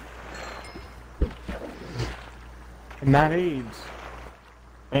Minecraft? And not AIDS.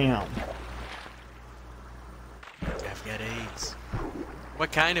 Bam. I've got AIDS.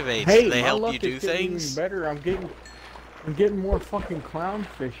 What kind of AIDS? Hey, Do they my help luck you do is getting things? even better. I'm getting more fucking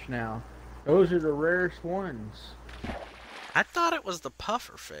clownfish now. Those are the rarest ones. I thought it was the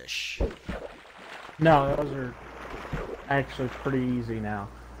puffer fish. No, those are actually pretty easy now.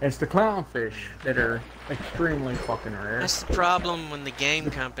 It's the clownfish that are extremely fucking rare. That's the problem when the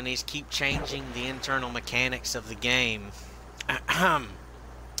game companies keep changing the internal mechanics of the game. Ahem.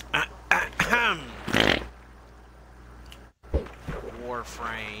 Ahem.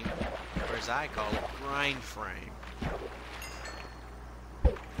 Warframe, or as I call it, grind frame.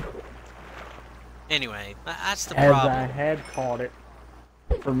 Anyway, that's the As problem. I had called it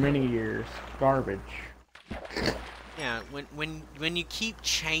for many years, garbage. Yeah, when you keep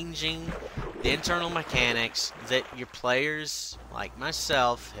changing the internal mechanics that your players, like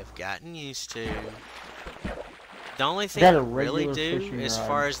myself, have gotten used to, the only thing Got a you really regular do, fishing as rod.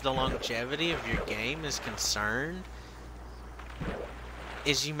 far as the longevity of your game is concerned,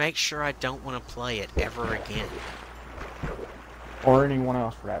 is you make sure I don't want to play it ever again. Or anyone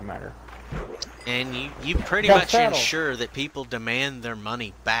else for that matter. And you pretty Got much saddle. ensure that people demand their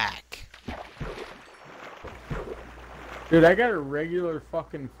money back. Dude, I got a regular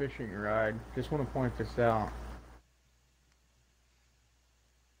fucking fishing rod. Just want to point this out.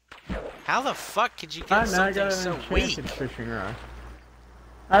 How the fuck could you Now get I got something an so weak? enchanted fishing rod.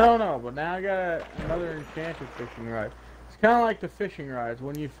 I don't know, but now I got another enchanted fishing rod. It's kind of like the fishing rods.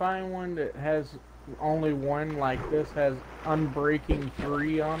 When you find one that has only one like this, has Unbreaking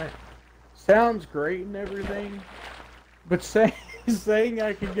 3 on it, sounds great and everything, but saying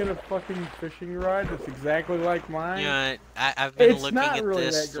I could get a fucking fishing rod that's exactly like mine, You know, I've been It's looking not at really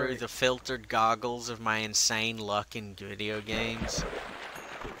this that through great. the filtered goggles of my insane luck in video games.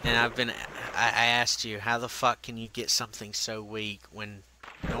 And I asked you, how the fuck can you get something so weak when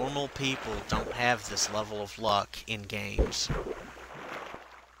normal people don't have this level of luck in games?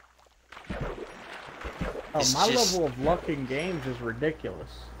 oh, it's my just- level of luck in games is ridiculous.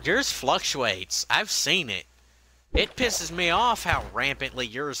 Yours fluctuates. I've seen it. It pisses me off how rampantly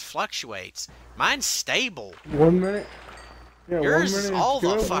yours fluctuates. Mine's stable. 1 minute, yeah, Yours 1 is minute all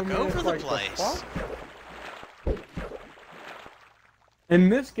the good, fuck 1 minute over it's the like, place. fuck? In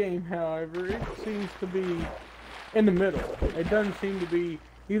this game, however, it seems to be in the middle. It doesn't seem to be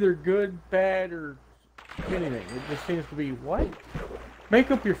either good, bad, or anything. It just seems to be, what? Make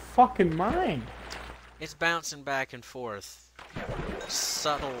up your fucking mind. It's bouncing back and forth.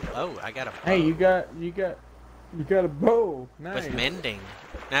 Subtle. Oh, I got a bow. Hey, you got a bow. Nice. With mending.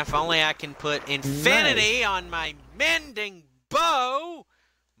 Now, if only I can put infinity on my mending bow,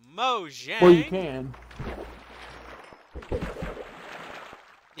 Mojang. Well, you can.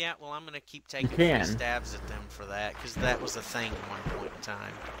 Yeah, well, I'm gonna keep taking can. free stabs at them for that, because that was a thing at one point in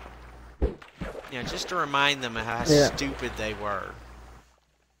time. You know, just to remind them of how Yeah. stupid they were.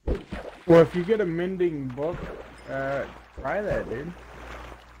 Well, if you get a mending book, try that, dude.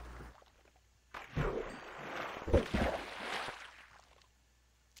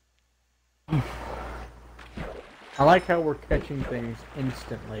 I like how we're catching things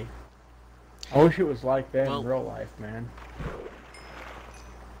instantly. I wish it was like that Well- in real life, man.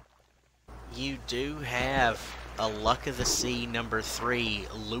 You do have a Luck of the Sea #3,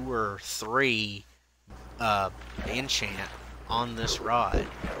 Lure 3, enchant on this rod,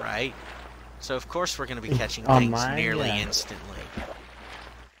 right? So of course we're gonna be catching On things mine, nearly yeah. instantly.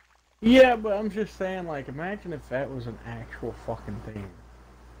 Yeah, but I'm just saying, like, imagine if that was an actual fucking thing.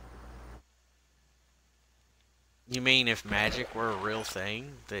 You mean if magic were a real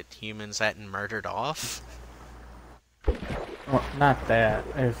thing that humans hadn't murdered off? Well, not that.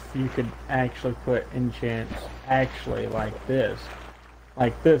 If you could actually put enchants actually like this.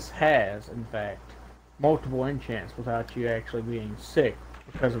 Like this has, in fact, multiple enchants without you actually being sick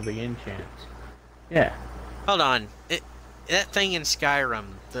because of the enchants. Yeah. Hold on. That thing in Skyrim,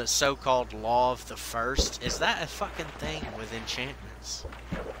 the so-called Law of the First, is that a fucking thing with enchantments?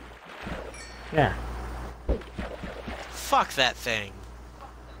 Yeah. Fuck that thing.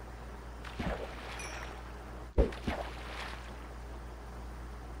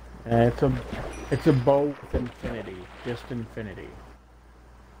 It's a bow with infinity. Just infinity.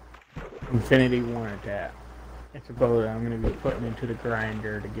 Infinity one at that. It's a bow that I'm gonna be putting into the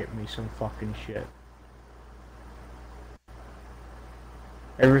grinder to get me some fucking shit.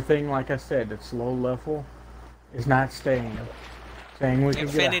 Everything, like I said, that's low level is not staying. Saying we can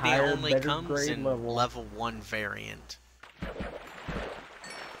get a Infinity higher, only better comes grade in level. level 1 variant.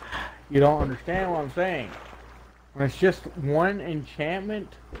 You don't understand what I'm saying. When it's just one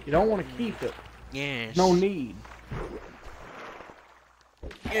enchantment, you don't want to keep it. Yes. No need.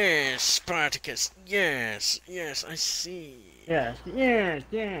 Yes, Spartacus. Yes. Yes, I see. Yes,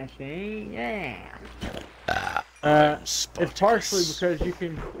 see, yeah. I'm It's Spartacus. partially because you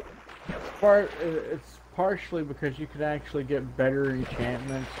can. It's partially because you can actually get better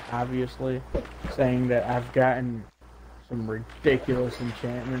enchantments. Obviously, saying that I've gotten some ridiculous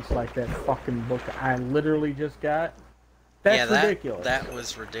enchantments like that fucking book I literally just got. That's ridiculous. That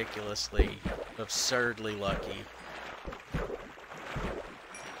was ridiculously, absurdly lucky.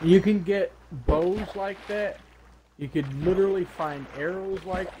 You can get bows like that. You could literally find arrows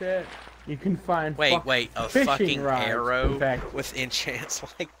like that. You can find Wait, a fishing fucking rods, arrow in fact. with enchants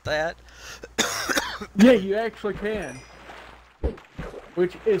like that? Yeah, you actually can.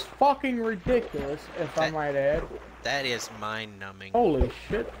 Which is fucking ridiculous, if I might add. That is mind-numbing. Holy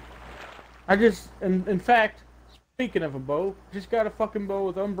shit. I just, in fact, speaking of a bow, just got a fucking bow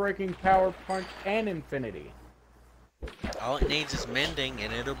with unbreaking, power, punch, and infinity. All it needs is mending,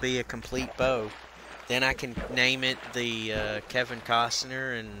 and it'll be a complete bow. Then I can name it the Kevin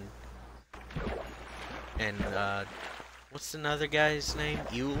Costner and what's another guy's name?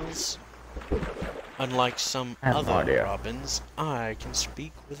 Yules. Unlike some I have no other idea. Robins, I can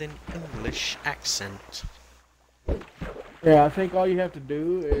speak with an English accent. Yeah, I think all you have to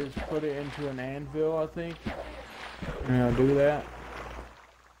do is put it into an anvil, I think. Do that.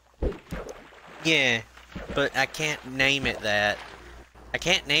 Yeah, but I can't name it that. I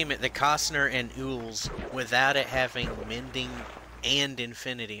can't name it the Costner and Yules without it having mending and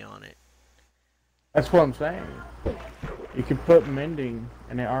infinity on it. That's what I'm saying. You can put mending,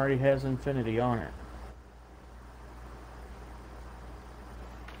 and it already has infinity on it.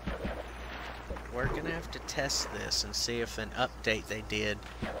 We're gonna have to test this and see if an update they did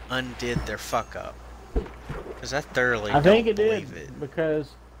undid their fuck up. Because I thoroughly I think don't it did believe it.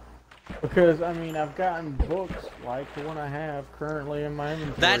 because I mean I've gotten books like the one I have currently in my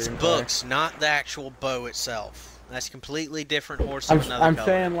inventory. That's in fact. books, not the actual bow itself. That's completely different horse of another I'm color.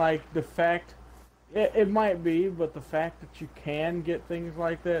 saying like the fact. It might be, but the fact that you can get things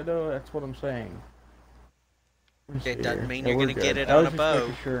like that, though, that's what I'm saying. It doesn't mean Yeah, you're we're gonna get good. it I on was a just bow.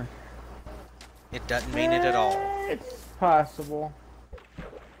 making sure. It doesn't mean it at all. It's possible.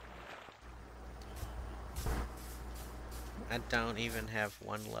 I don't even have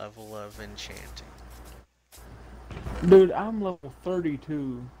one level of enchanting. Dude, I'm level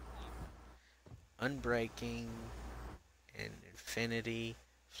 32. Unbreaking and infinity,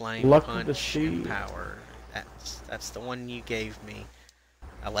 flame Luck of the punch, and sea. power. That's the one you gave me.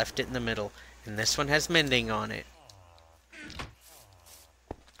 I left it in the middle, and this one has mending on it.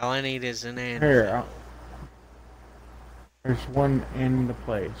 All I need is an anvil. Here, there's one in the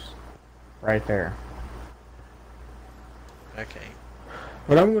place. Right there. Okay.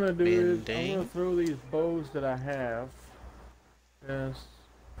 What I'm gonna do is, I'm Mending. gonna throw these bows that I have. This.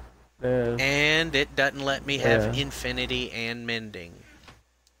 And it doesn't let me have Yeah. infinity and mending.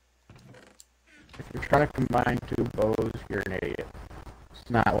 If you're trying to combine two bows, you're an idiot. It's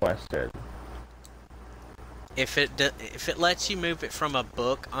not what I said. If it lets you move it from a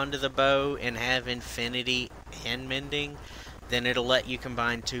book onto the bow and have infinity and mending, then it'll let you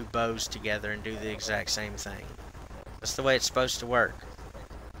combine two bows together and do the exact same thing. That's the way it's supposed to work.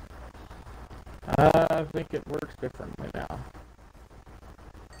 I think it works differently now.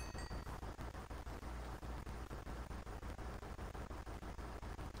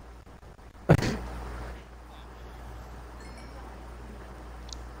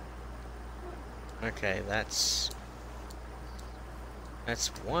 Okay, that's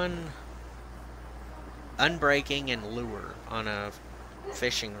one unbreaking and lure on a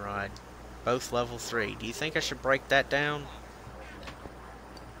fishing rod, both level 3. Do you think I should break that down?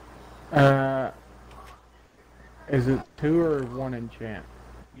 Is it 2 or 1 enchant?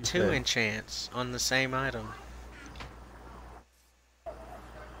 You 2 said? enchants on the same item.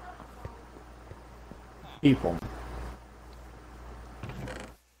 Keep them.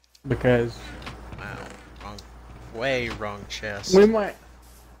 Because Wow, wrong, way wrong chest. we might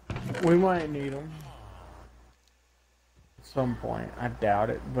need them at some point. I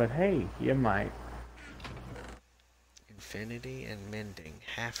doubt it, but hey, you might. Infinity and mending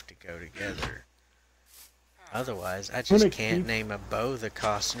have to go together. Otherwise, I just can't name a bow the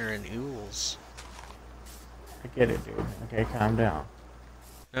Costner and Ools. I get it, dude. Okay, calm down.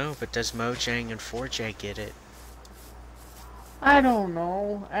 No, but does Mojang and 4J get it? I don't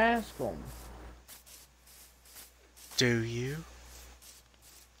know. Ask them. Do you?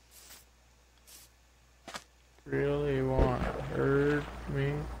 Really want to hurt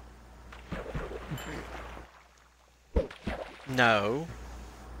me? No.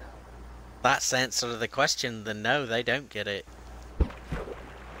 That's the answer to the question, then no, they don't get it.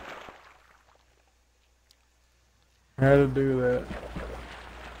 How to do that?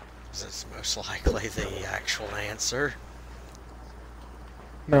 This is most likely the actual answer.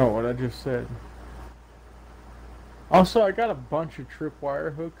 No, what I just said. Also, I got a bunch of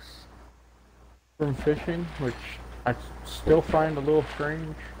tripwire hooks from fishing, which I still find a little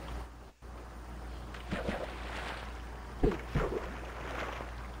strange.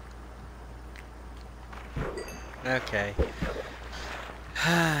 Okay.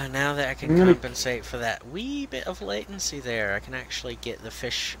 Now that I can compensate for that wee bit of latency there, I can actually get the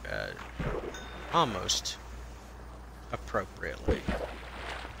fish almost appropriately.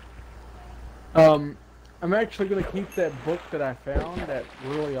 I'm actually going to keep that book that I found, that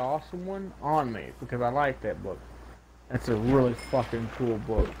really awesome one, on me, because I like that book. That's a really fucking cool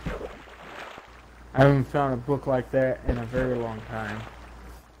book. I haven't found a book like that in a very long time.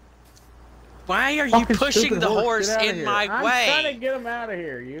 Why are you pushing the horse in my way? I'm trying to get him out of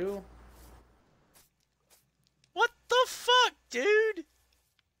here, you. What the fuck, dude?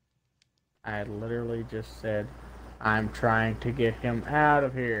 I literally just said, I'm trying to get him out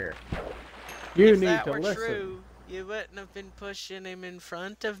of here. You need to listen. If that were true, you wouldn't have been pushing him in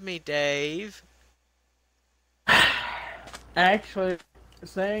front of me, Dave. Actually,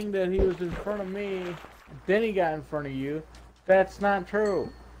 saying that he was in front of me, then he got in front of you, that's not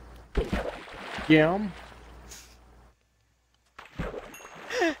true. Jim?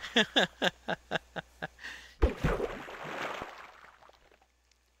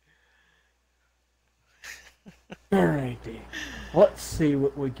 Alrighty. Let's see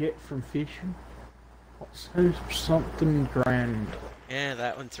what we get from fishing. Let's do something grand. Yeah,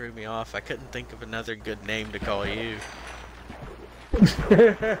 that one threw me off. I couldn't think of another good name to call you.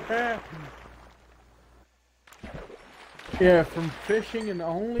 Yeah, from fishing and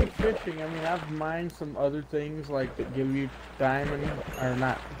only fishing. I mean, I've mined some other things like that give you diamond, or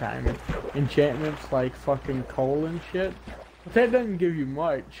not diamond, enchantments like fucking coal and shit. But that doesn't give you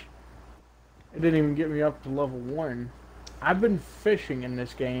much. It didn't even get me up to level 1. I've been fishing in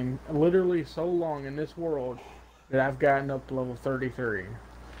this game literally so long in this world that I've gotten up to level 33.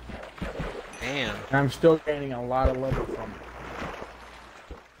 Damn. And I'm still gaining a lot of level from it.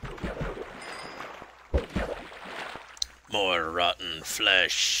 More rotten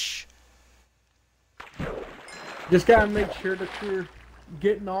flesh. Just gotta make sure that you're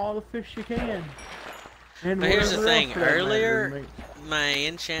getting all the fish you can. And but here's the thing, earlier matter, my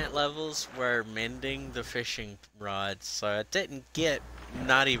enchant levels were mending the fishing rods, so I didn't get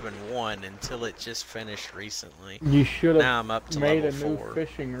not even one until it just finished recently. You should have now I'm up to made a level new 4.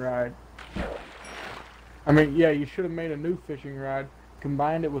 fishing rod. I mean, yeah, you should have made a new fishing rod,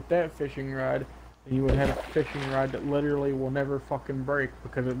 combined it with that fishing rod, and you would have a fishing rod that literally will never fucking break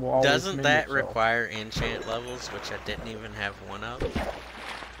because it will always Doesn't mend that itself. require enchant levels, which I didn't even have one of?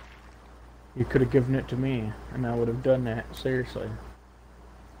 You could have given it to me, and I would have done that, seriously.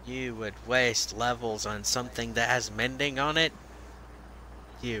 You would waste levels on something that has mending on it?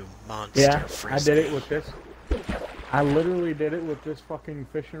 You monster Yeah, frisbee. I did it with this. I literally did it with this fucking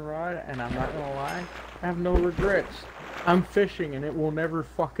fishing rod, and I'm not gonna lie, I have no regrets. I'm fishing, and it will never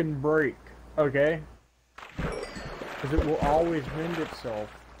fucking break, okay? Because it will always mend itself.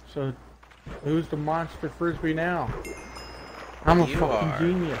 So, who's the monster frisbee now? I'm a fucking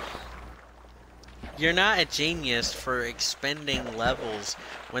genius. You're not a genius for expending levels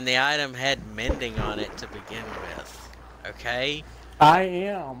when the item had mending on it to begin with, okay? I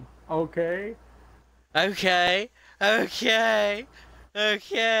am, okay? Okay, okay,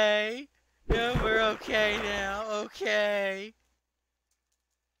 okay. Yeah, we're okay now. Okay.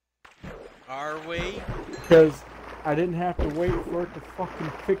 Are we? Because I didn't have to wait for it to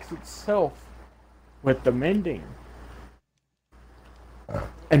fucking fix itself with the mending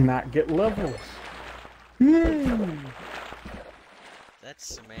and not get levels. That's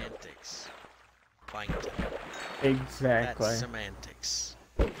semantics. Plankton. Exactly. That's semantics.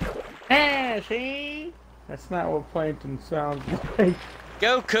 Ah, see? That's not what plankton sounds like.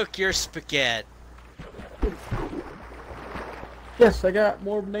 Go cook your spaghetti. Yes, I got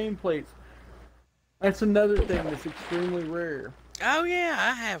more nameplates. That's another thing that's extremely rare. Oh yeah,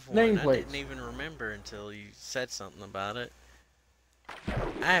 I have one. Nameplates. I didn't even remember until you said something about it.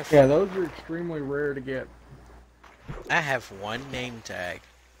 Yeah, those are extremely rare to get. I have one name tag.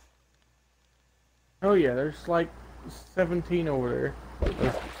 Oh yeah, there's like 17 over there.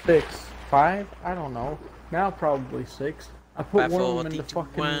 There's 6, 5, I don't know. Now probably 6. I put one of them in the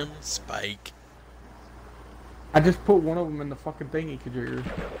fucking... Spike. I just put one of them in the fucking thingy kajigger.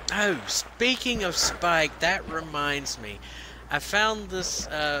 Oh, speaking of Spike, that reminds me. I found this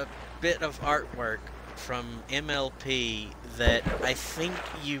bit of artwork from MLP that I think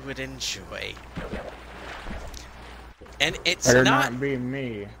you would enjoy. And it's Better not be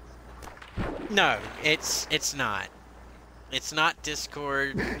me. No, it's not. It's not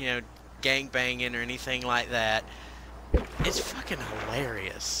Discord, you know, gangbanging or anything like that. It's fucking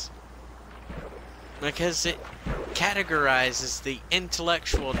hilarious. Because it categorizes the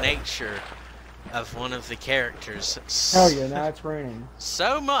intellectual nature of one of the characters. Hell yeah, now it's raining.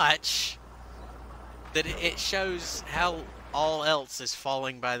 So much that it shows how all else is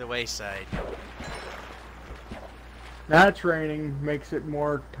falling by the wayside. Now it's raining, makes it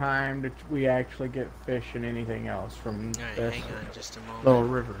more time that we actually get fish and anything else from Alright, this hang on just a moment. little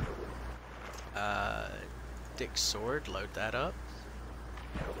river. Dick's sword, load that up.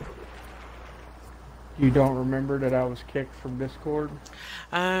 You don't remember that I was kicked from Discord?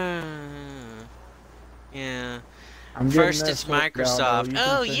 Yeah. I'm First it's Microsoft.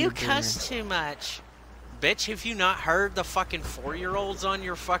 Oh, you cuss cuss too much. Bitch, have you not heard the fucking 4-year-olds on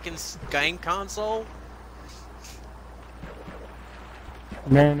your fucking game console?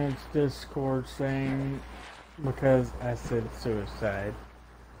 Manage Discord saying because I said suicide.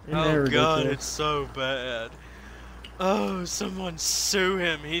 Oh god, it's so bad. Oh, someone sue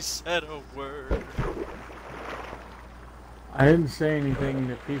him. He said a word. I didn't say anything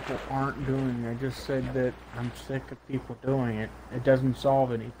that people aren't doing. I just said that I'm sick of people doing it. It doesn't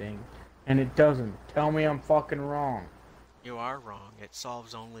solve anything. And it doesn't. Tell me I'm fucking wrong. You are wrong. It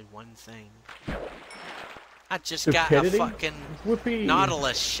solves only one thing. I just Stupidity? got a fucking Whoopee.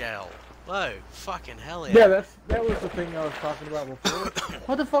 Nautilus shell. Whoa, fucking hell yeah. Yeah, that was the thing I was talking about before.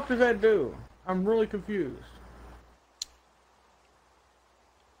 What the fuck does that do? I'm really confused.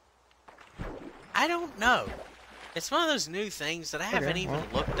 I don't know. It's one of those new things that I haven't even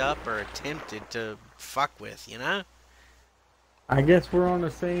looked up or attempted to fuck with, you know? I guess we're on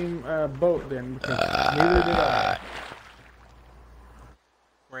the same boat then, because neither did I.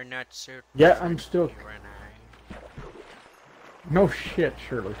 We're not so... Yeah, I'm still... No shit,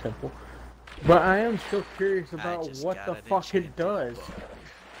 Shirley Temple. But I am still curious about what the fuck it does.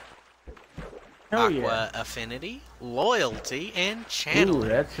 Hell Aqua yeah. affinity, loyalty, and channeling. Ooh,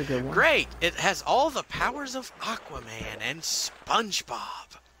 that's a good one. Great! It has all the powers of Aquaman and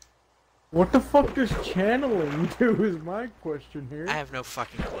SpongeBob. What the fuck does channeling do is my question here. I have no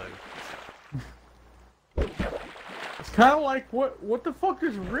fucking clue. It's kind of like, what the fuck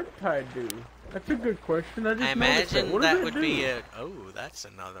does Riptide do? That's a good question. I imagine that would be a... Oh, that's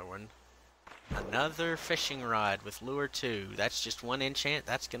another one. Another fishing rod with lure 2. That's just one enchant.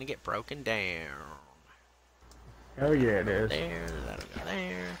 That's gonna get broken down. Oh yeah, it is. There, that'll go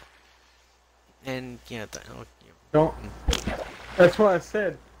there. And yeah, don't. That's what I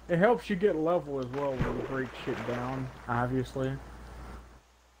said. It helps you get level as well when you break shit down. Obviously.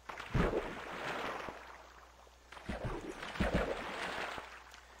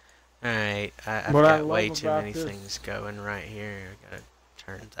 Alright, I've got way too many things going right here. I gotta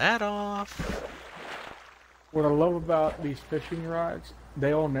turn that off. What I love about these fishing rods,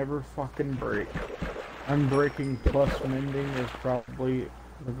 they'll never fucking break. Unbreaking plus mending is probably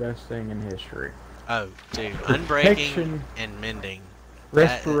the best thing in history. Oh, dude, unbreaking and mending.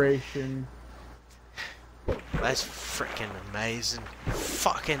 Respiration. That's freaking amazing.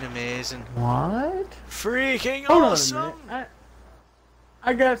 Fucking amazing. What? Freaking Hold awesome! On a minute.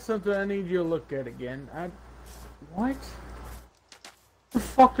 I got something I need you to look at again. What? The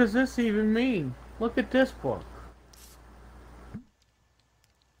fuck does this even mean? Look at this book.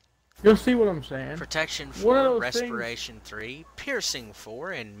 You'll see what I'm saying. Protection One of 4, those Respiration 3, Piercing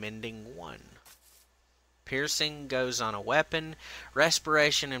 4, and Mending 1. Piercing goes on a weapon,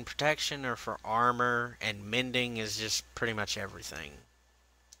 Respiration and Protection are for armor, and Mending is just pretty much everything.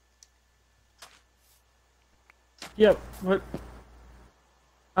 Yep, but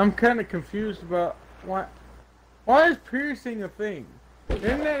I'm kind of confused about why is piercing a thing?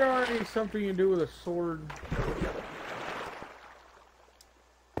 Isn't that already something you do with a sword?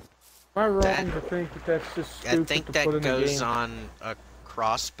 Am I wrong to think that that's just stupid I think to that put in a goes game? on a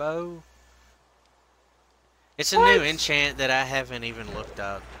crossbow. It's a What? new enchant that I haven't even looked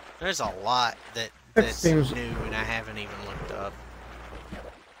up. There's a lot that's seems- new and I haven't even looked up.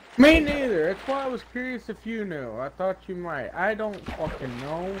 Me neither. That's why I was curious if you knew. I thought you might. I don't fucking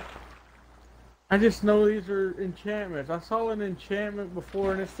know. I just know these are enchantments. I saw an enchantment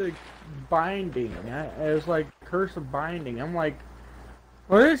before and it's a binding. It was like Curse of Binding. I'm like,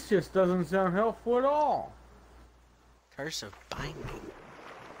 well, this just doesn't sound helpful at all. Curse of Binding.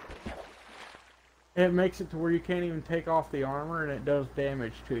 It makes it to where you can't even take off the armor and it does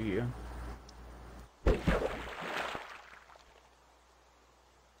damage to you.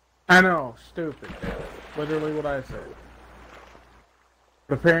 I know, stupid. Literally what I said.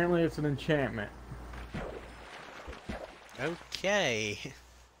 But apparently it's an enchantment. Okay.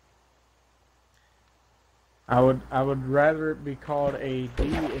 I would rather it be called a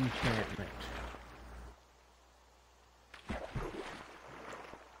de-enchantment.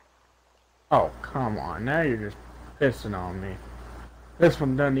 Oh, come on. Now you're just pissing on me. This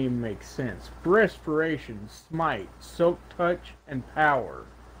one doesn't even make sense. Respiration, Smite, Silk Touch, and Power.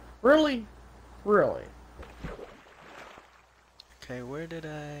 Really? Really? Okay, where did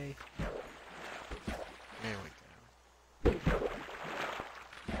I... There we go.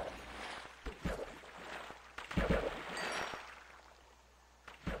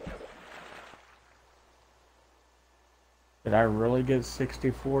 Did I really get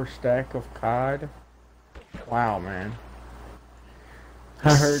 64 stack of COD? Wow, man.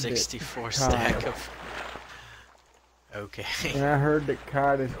 I heard 64 that stack COD, of... Okay. and I heard that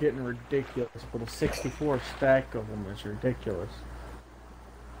COD is getting ridiculous, but a 64 stack of them is ridiculous.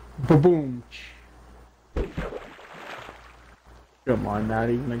 Ba-boom. Come on, not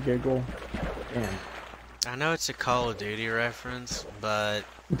even a giggle. Damn. I know it's a Call of Duty reference, but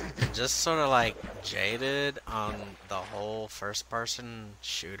I'm just sort of like jaded on the whole first-person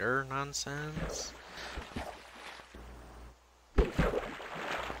shooter nonsense.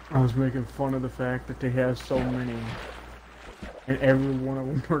 I was making fun of the fact that they have so many, and every one of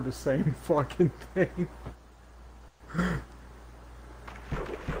them are the same fucking thing.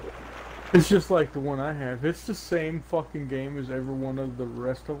 It's just like the one I have. It's the same fucking game as every one of the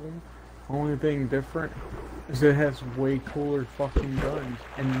rest of them. Only thing different is it has way cooler fucking guns,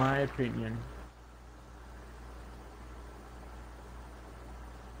 in my opinion.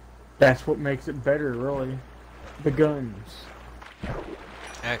 That's what makes it better, really. The guns.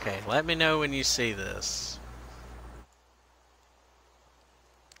 Okay, let me know when you see this.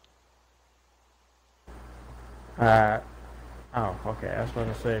 Oh, okay. I was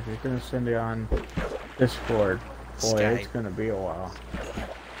going to say, if you're going to send it on Discord, boy, Skype. it's going to be a while.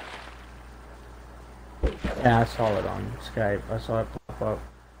 Yeah, I saw it on Skype. I saw it pop up.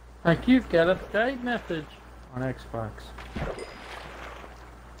 Like, you've got a Skype message on Xbox.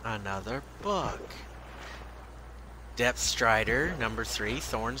 Another book. Depth Strider, number 3.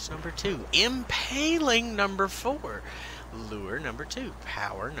 Thorns, number 2. Impaling, number 4. Lure, number 2.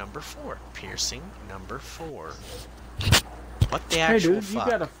 Power, number 4. Piercing, number 4. What the Hey, actual dude, fuck?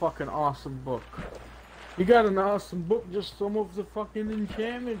 you got a fucking awesome book. You got an awesome book, just some of the fucking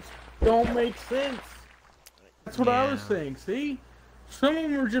enchantments don't make sense. That's what I was Yeah. saying, see? Some of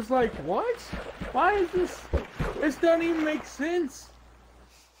them are just like, what? Why is this? This doesn't even make sense.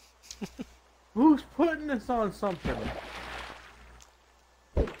 Who's putting this on something?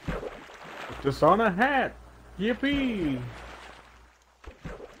 Put this on a hat. Yippee!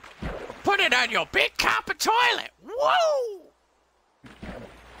 Put it on your big copper toilet! Whoa!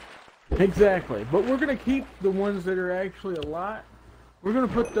 Exactly, but we're gonna keep the ones that are actually a lot. We're gonna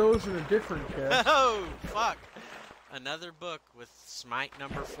put those in a different chest. Oh, fuck. Another book with Smite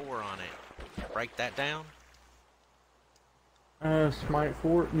number 4 on it. Break that down. Smite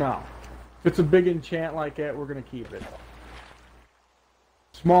 4? No. If it's a big enchant like that, we're gonna keep it.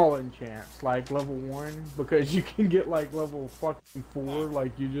 Small enchants, like level 1, because you can get like level fucking 4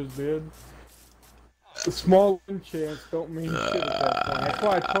 like you just did. The small enchants don't mean shit at that point. That's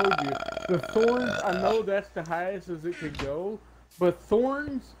why I told you. The thorns, I know that's the highest as it could go, but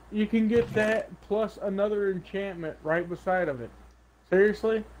thorns, you can get that plus another enchantment right beside of it.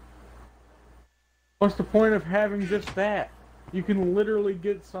 Seriously? What's the point of having just that? You can literally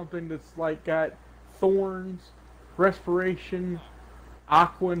get something that's like got thorns, respiration,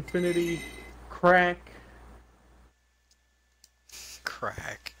 aqua infinity, crack.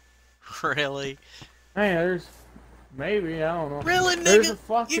 Crack. Really? Hey, there's maybe, I don't know. Really, There's a nigga?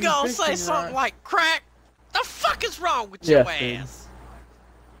 fucking You gonna say fishing something rod. like crack? The fuck is wrong with Yes, your dude. ass?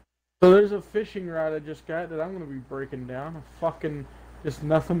 So there's a fishing rod I just got that I'm gonna be breaking down. A fucking just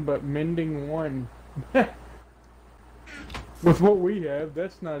nothing but mending one. With what we have,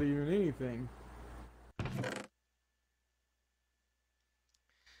 that's not even anything.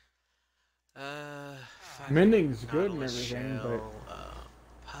 Mending's good and Nautilus everything, shell,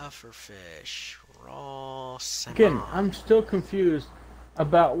 pufferfish, raw but salmon. again, I'm still confused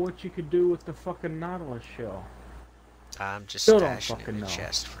about what you could do with the fucking Nautilus shell. I'm just Still don't stashing it fucking in the know.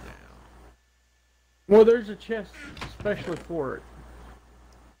 chest for now. Well, there's a chest especially for it.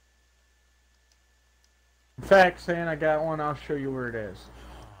 In fact, saying I got one, I'll show you where it is.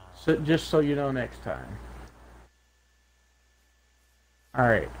 So, just so you know next time.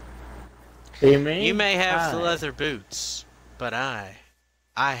 Alright. See me? You may have the Hi. leather boots, but I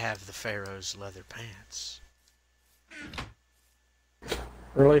have the Pharaoh's leather pants.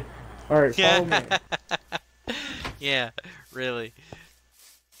 Really? Alright, follow me. Yeah, really.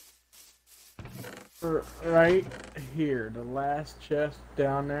 Right here, the last chest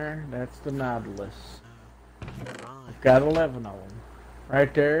down there, that's the Nautilus. Right. Got 11 of them.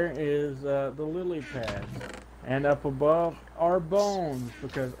 Right there is the lily pads. And up above are bones,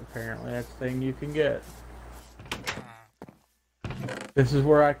 because apparently that's the thing you can get. This is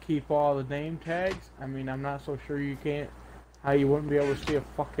where I keep all the name tags. I mean, I'm not so sure you can't, how you wouldn't be able to see a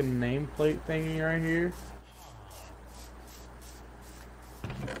fucking nameplate thingy right here.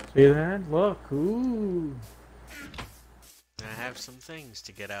 See that? Look, ooh. I have some things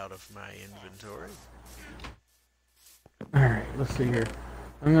to get out of my inventory. Alright, let's see here.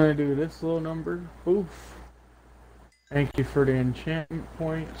 I'm gonna do this little number. Oof. Thank you for the enchantment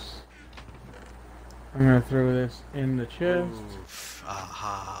points. I'm gonna throw this in the chest. Oof.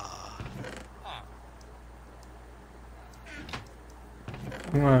 Aha.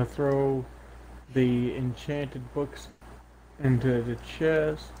 I'm gonna throw the enchanted books into the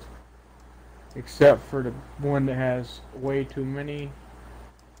chest. Except for the one that has way too many.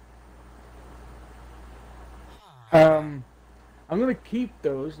 I'm gonna keep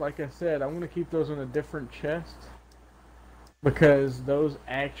those, like I said, I'm gonna keep those in a different chest. Because those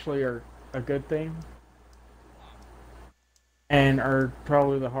actually are a good thing. And are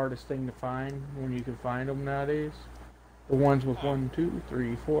probably the hardest thing to find when you can find them nowadays. The ones with 1, 2,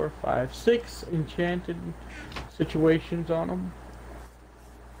 3, 4, 5, 6 enchanted situations on them.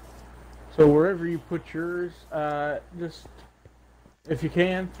 So wherever you put yours, just, if you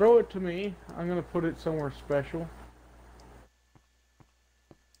can, throw it to me. I'm going to put it somewhere special.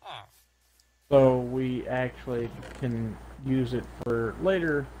 So we actually can use it for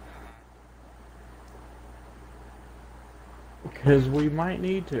later. Because we might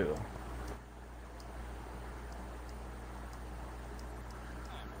need to.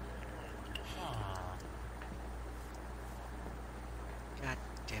 God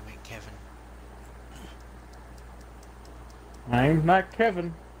damn it, Kevin. I'm not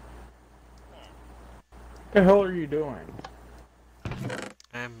Kevin. What the hell are you doing?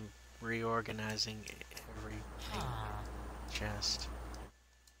 I'm reorganizing every chest.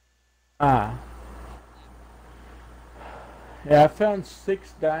 Ah. Yeah, I found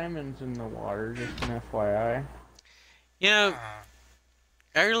 6 diamonds in the water, just an FYI. You know,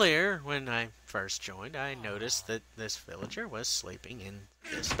 earlier when I first joined, I noticed that this villager was sleeping in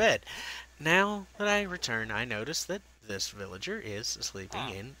this bed. Now that I return, I notice that this villager is sleeping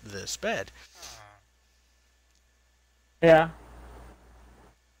in this bed. Yeah.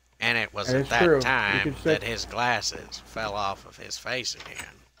 And it was That at is that true. You time could that say- his glasses fell off of his face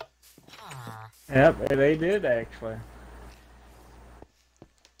again. Yep, they did actually.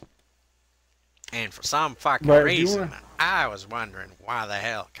 And for some fucking But if you reason, wanna- I was wondering why the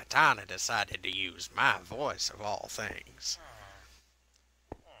hell Katana decided to use my voice of all things.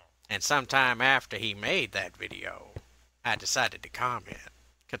 And sometime after he made that video, I decided to comment,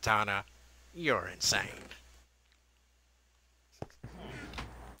 Katana, you're insane.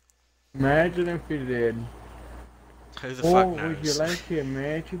 Imagine if you did. Who the Oh, fuck would you knows? like to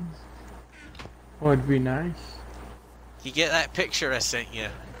imagine? Would be nice. You get that picture I sent you?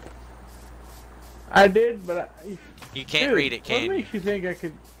 I did, but You can't dude, read it, can what you? makes you think I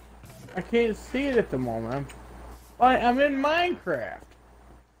could? I can't see it at the moment. I'm in Minecraft.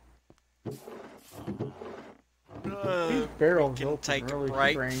 These barrels Can open take a really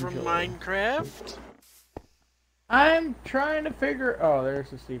break strangely. from Minecraft? I'm trying to figure. Oh, there's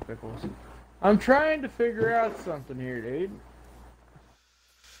the sea pickles. I'm trying to figure out something here, dude.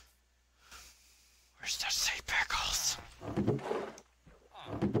 Where's the sea pickles?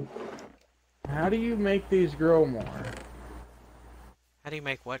 How do you make these grow more? How do you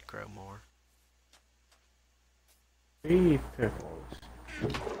make what grow more? Sea pickles.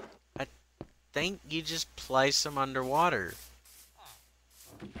 I think you just place them underwater.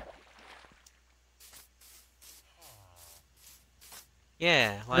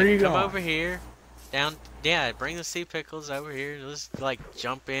 Yeah, like come over here, down. Yeah, bring the sea pickles over here. Let's like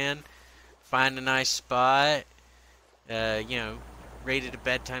jump in, find a nice spot. You know, read it a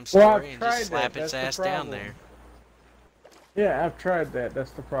bedtime story and just slap its ass down there. Yeah, I've tried that.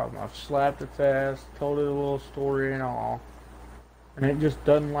 That's the problem. I've slapped its ass, told it a little story and all, and it just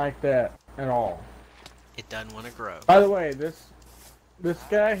doesn't like that at all. It doesn't want to grow. By the way, this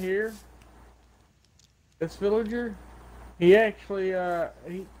guy here, this villager, he actually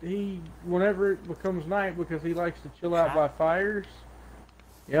he whenever it becomes night, because he likes to chill out by fires.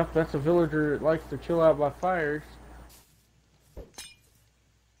 Yep, that's a villager that likes to chill out by fires.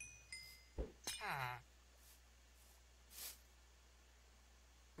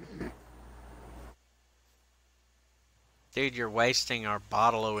 Dude, you're wasting our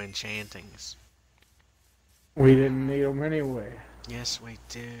bottle of enchantings. We didn't need them anyway. Yes, we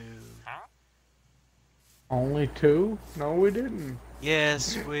do. Only 2? No, we didn't.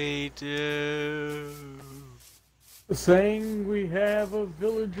 Yes, we do. Saying we have a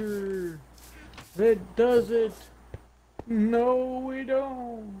villager that does it. No, we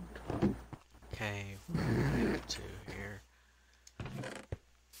don't. Okay, what do we have to here?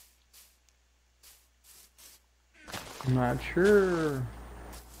 I'm not sure.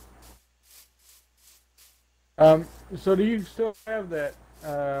 So do you still have that,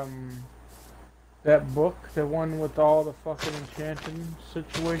 that book, the one with all the fucking enchanting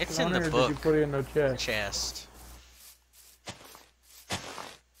situations It's in on the it, or book. did you put it in the chest? Chest.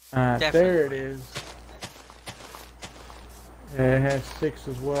 There it is. Yeah, it has 6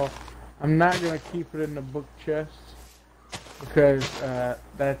 as well. I'm not going to keep it in the book chest, because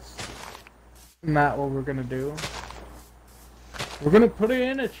that's not what we're going to do. We're going to put it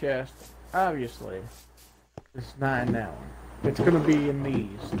in a chest, obviously. It's not in that one. It's going to be in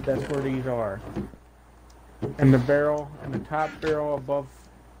these. That's where these are. And the barrel, and the top barrel above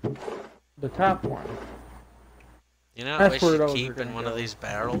the top one. You know what we That's where should those keep are in one gonna of go. these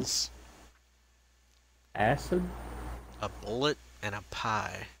barrels? Acid? A bullet and a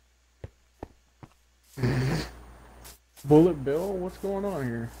pie. Bullet Bill? What's going on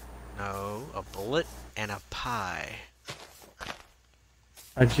here? No, a bullet and a pie.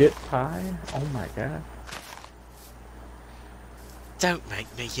 A jet pie? Oh my god. Don't make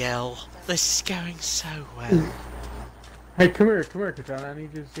me yell. This is going so well. Hey, come here, Katana. I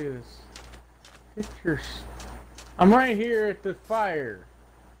need you to see this. Get your... I'm right here at the fire.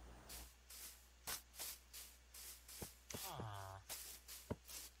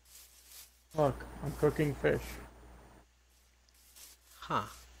 Look, I'm cooking fish. Huh.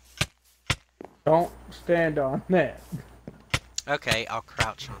 Don't stand on that. Okay, I'll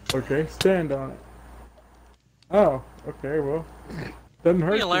crouch on that. Okay, stand on it. Oh, okay, well. Doesn't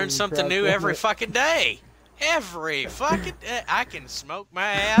hurt You learn something new every fucking day. Every fucking day. I can smoke my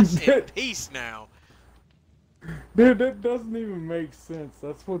ass in peace now. Dude, that doesn't even make sense.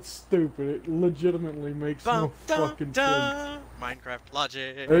 That's what's stupid. It legitimately makes no fucking sense. Minecraft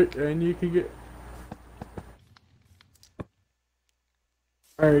logic. Hey, and you can get...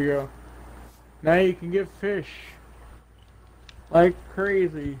 There you go. Now you can get fish. Like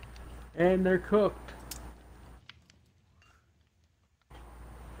crazy. And they're cooked.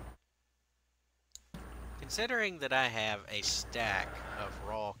 Considering that I have a stack of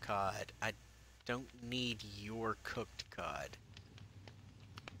raw cod, I don't need your cooked cod.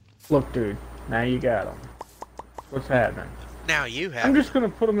 Look, dude. Now you got them. What's happening? Now you have. I'm just gonna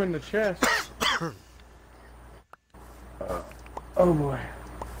put them in the chest. Oh boy.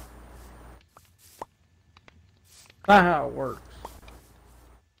 Not how it works.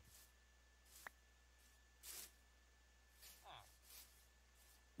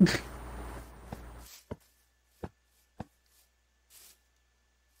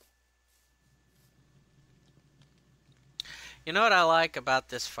 You know what I like about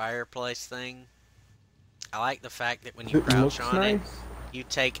this fireplace thing? I like the fact that when you crouch on it, you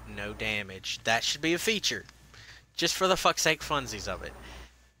take no damage. That should be a feature. Just for the fuck's sake funsies of it.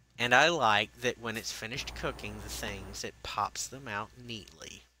 And I like that when it's finished cooking the things, it pops them out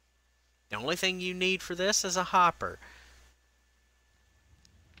neatly. The only thing you need for this is a hopper.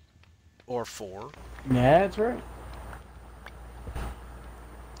 Or 4. Yeah, that's right.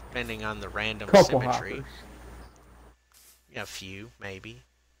 depending on the random Couple symmetry. hoppers. A few, maybe.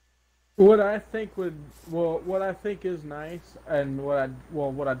 What I think would, well, what I think is nice, and what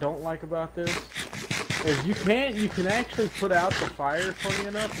I don't like about this is you can actually put out the fire funny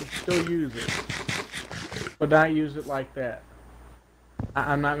enough and still use it, but not use it like that.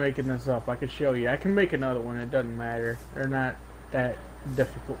 I'm not making this up. I could show you. I can make another one. It doesn't matter. They're not that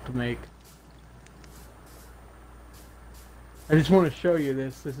difficult to make. I just want to show you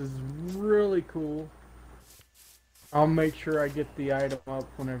this. This is really cool. I'll make sure I get the item up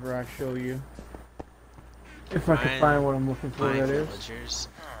whenever I show you. If I can find what I'm looking for, that is. Villagers,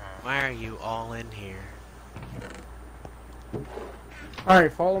 why are you all in here?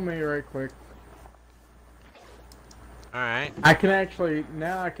 Alright, follow me right quick. Alright. I can actually,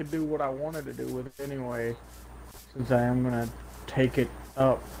 now I can do what I wanted to do with it anyway, since I am going to take it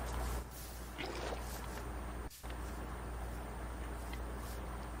up.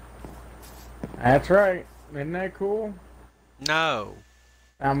 That's right. Isn't that cool? No.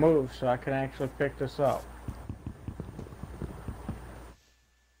 Now move so I can actually pick this up.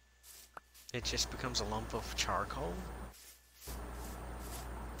 It just becomes a lump of charcoal?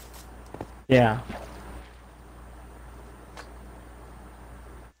 Yeah.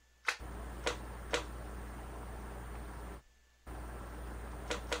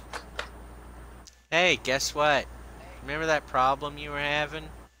 Hey, guess what? Remember that problem you were having?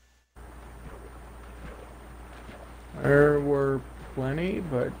 There were plenty,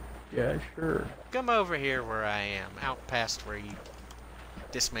 but yeah, sure. Come over here where I am, out past where you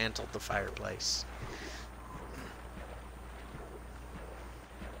dismantled the fireplace.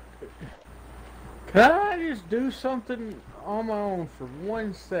 Can I just do something on my own for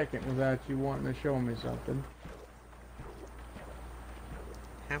 1 second without you wanting to show me something?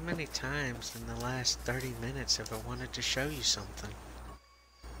 How many times in the last 30 minutes have I wanted to show you something?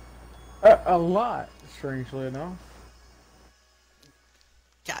 A lot, strangely enough.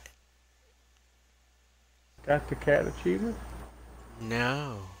 Got it. Got the cat achievement?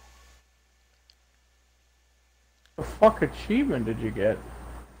 No. The fuck achievement did you get?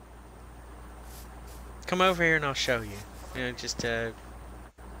 Come over here and I'll show you. You know, just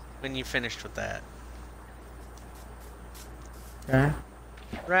when you finished with that. Okay.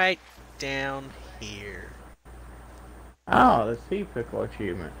 Right down here. Oh, the sea pickle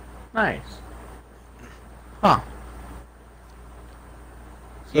achievement. Nice. Huh.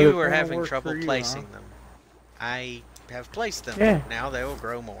 So You this were won't having work trouble for you, placing huh? them. I have placed them. Yeah. Now they will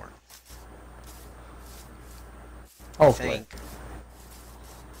grow more. I Hopefully. think.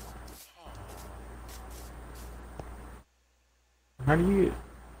 How do you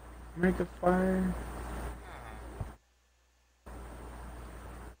make a fire?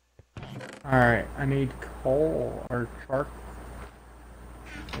 Alright, I need coal or charcoal.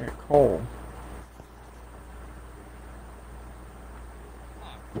 Yeah, coal.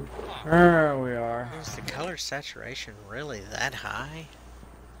 There we are. Is the color saturation really that high?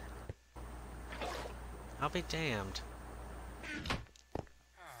 I'll be damned.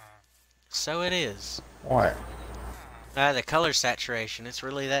 So it is. What? The color saturation, it's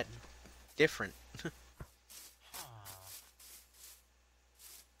really that different.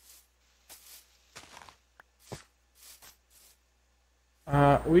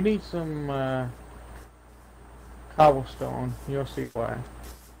 We need some cobblestone. You'll see why.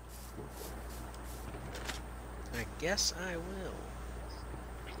 I guess I will.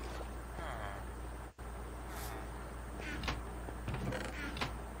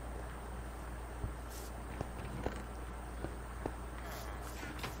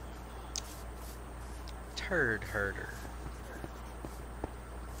 Turd herder.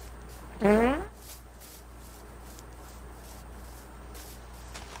 Mm-hmm.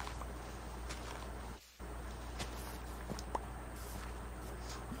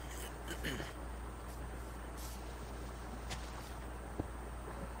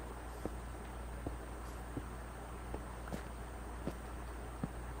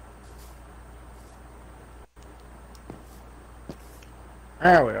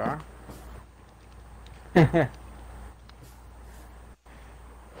 There we are.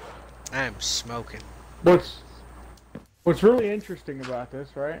 I'm smoking. What's really interesting about this,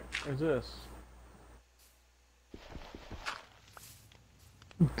 right, is this.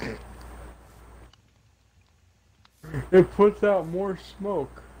 It puts out more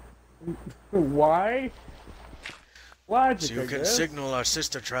smoke. Why? Logic, So you I can guess. signal our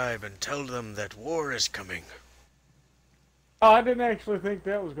sister tribe and tell them that war is coming. Oh, I didn't actually think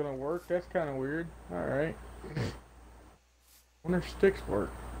that was gonna work. That's kind of weird. Alright. Wonder if sticks work.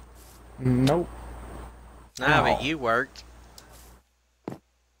 Nope. Ah, Ow. but you worked.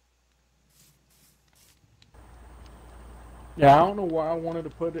 Yeah, I don't know why I wanted to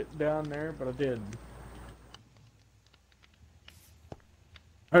put it down there, but I did.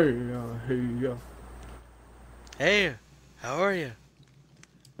 Hey. Hey, how are you?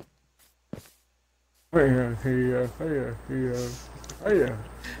 Hey.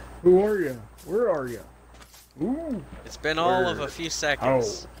 Who are you? Where are you? Ooh. It's been all of a Where? few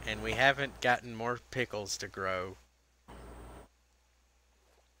seconds, and we haven't gotten more pickles to grow.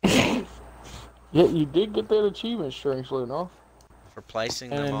 Yeah, you did get that achievement, strangely enough. For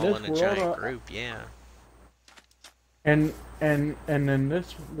placing And them in all this in a world, giant group, yeah. And in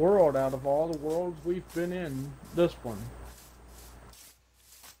this world, out of all the worlds we've been in, this one.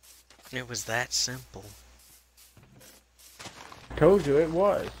 It was that simple. I told you it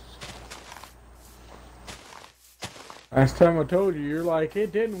was. Last time I told you, you're like,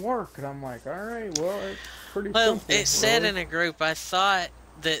 it didn't work. And I'm like, alright, well, it's pretty Well, simple. it said really. in a group, I thought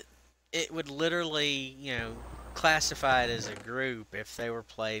that it would literally, you know, classify it as a group if they were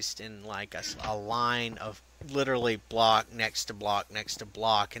placed in like a line of literally block next to block next to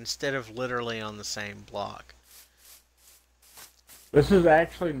block instead of literally on the same block. This is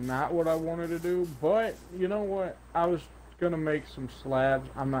actually not what I wanted to do, but you know what? I was going to make some slabs.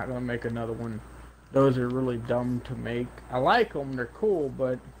 I'm not going to make another one. Those are really dumb to make. I like them, they're cool,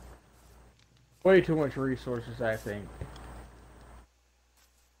 but way too much resources, I think.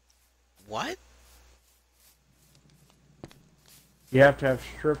 What? You have to have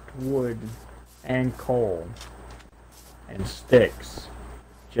stripped wood and coal and sticks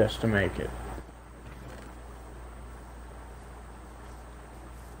just to make it.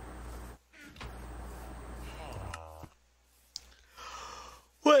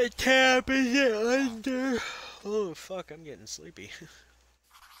 What tab is it under? Oh, fuck, I'm getting sleepy.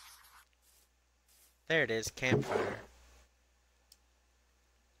 There it is, campfire.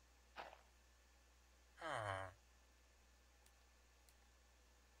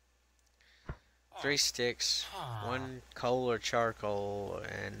 Three sticks, one coal or charcoal,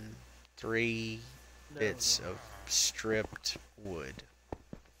 and 3 bits of stripped wood.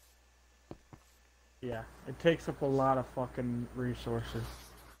 Yeah, it takes up a lot of fucking resources.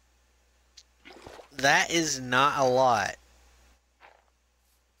 That is not a lot.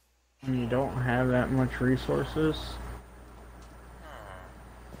 When you don't have that much resources.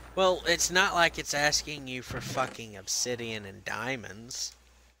 Well, it's not like it's asking you for fucking obsidian and diamonds.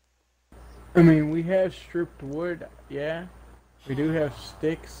 I mean, we have stripped wood, yeah. We do have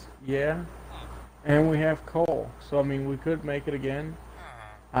sticks, yeah. And we have coal. So, I mean, we could make it again.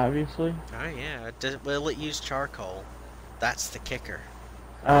 Obviously. Oh yeah, will it use charcoal? That's the kicker.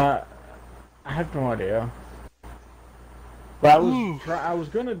 I have no idea. But I was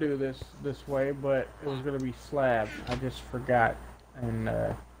gonna do this way, but it was gonna be slab. I just forgot, and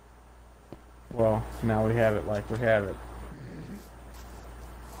well, now we have it like we have it.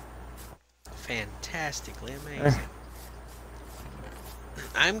 Fantastically amazing.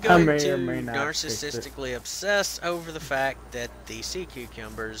 I'm going may to or may not narcissistically obsess over the fact that the sea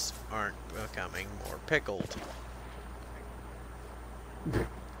cucumbers aren't becoming more pickled.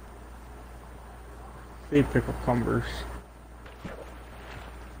 Sea pickle cumbers.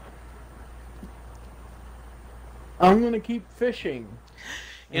 I'm gonna keep fishing.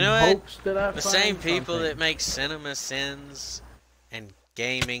 You know hopes what? That I the find same people something. that make cinema sins and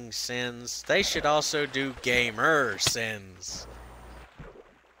gaming sins, they should also do gamer sins.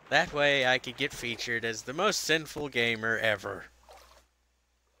 That way I could get featured as the most sinful gamer ever.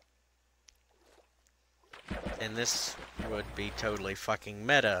 And this would be totally fucking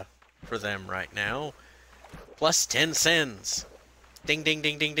meta for them right now. Plus 10 sins. Ding ding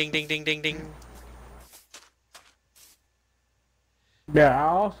ding ding ding ding ding ding ding. Yeah, I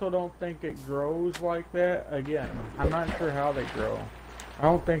also don't think it grows like that. Again, I'm not sure how they grow. I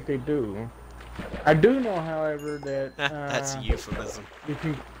don't think they do. I do know, however, that That's a euphemism.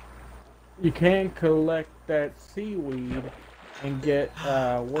 you can collect that seaweed and get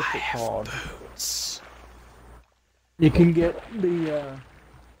what's it called? Boots. You can get the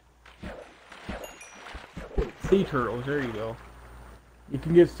sea turtles. There you go. You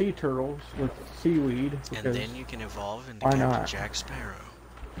can get sea turtles with seaweed. And then you can evolve into why Captain not? Jack Sparrow.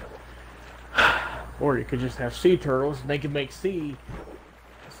 Or you could just have sea turtles, and they can make sea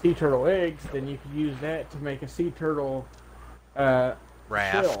turtle eggs. Then you could use that to make a sea turtle Raft.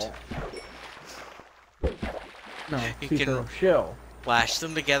 shell. No, You sea can- turtle shell. Lash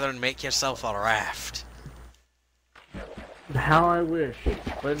them together and make yourself a raft. How I wish,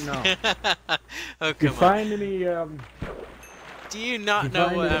 but no. Oh, If you come on. find any Do you not you know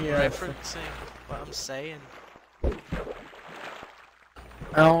find what I'm any, referencing? What I'm saying? I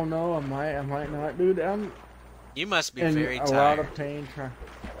don't know. I might not, dude. You must be and very a tired. lot of pain trying.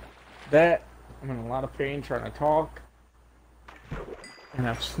 I'm in a lot of pain trying to talk, and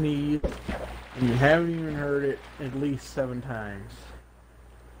I've sneezed, and you haven't even heard it at least 7 times.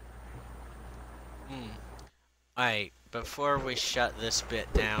 Alright, before we shut this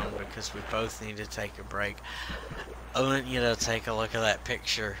bit down, because we both need to take a break, I want you to take a look at that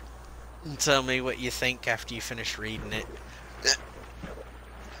picture and tell me what you think after you finish reading it.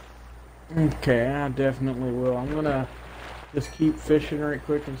 Okay, I definitely will. I'm gonna just keep fishing right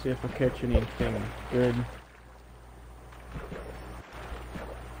quick and see if I catch anything good.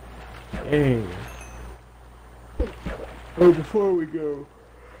 Hey. Oh, before we go,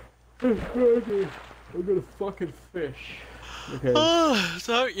 I'm gonna fucking fish. Because Oh,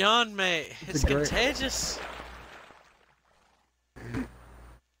 don't yawn, mate. It's great- contagious.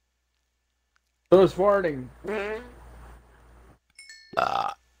 so is farting.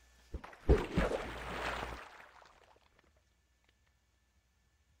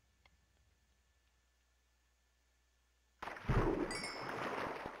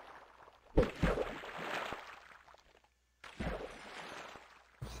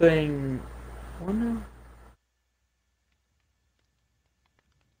 Saying, what now?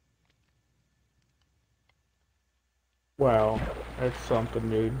 Wow, that's something,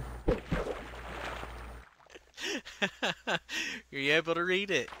 dude. Are you able to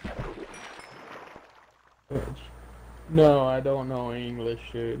read it? No, I don't know English,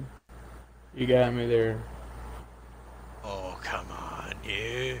 dude. You got me there. Oh, come on,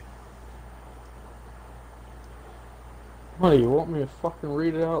 dude. What, do you want me to fucking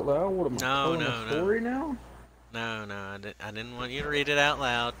read it out loud? What am I No, telling a story now? No, I didn't want you to read it out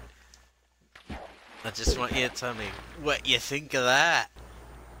loud. I just want you to tell me what you think of that.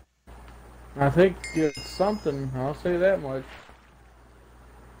 I think it's something, I'll say that much.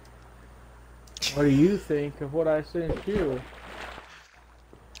 What do you think of what I sent you?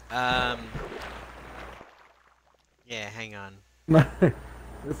 Yeah, hang on.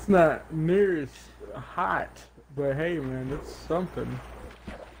 It's not near as hot, but hey man, it's something.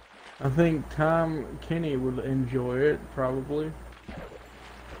 I think Tom Kenny would enjoy it, probably.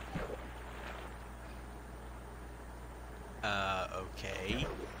 Okay.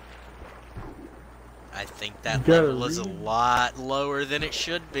 I think that You gotta level is a read. lot lower than it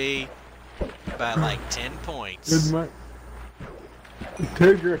should be. By like 10 points. Good my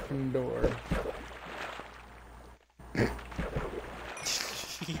to Gryffindor.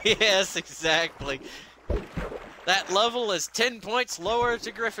 Yes, exactly. That level is 10 points lower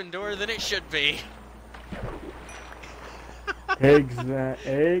to Gryffindor than it should be. Eggs.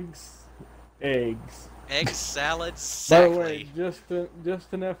 Egg salad, By the way, exactly.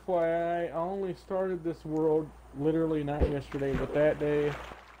 just an FYI, I only started this world literally not yesterday, but that day.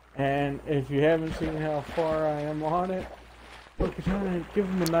 And if you haven't seen how far I am on it, look, trying to give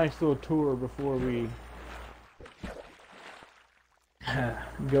them a nice little tour before we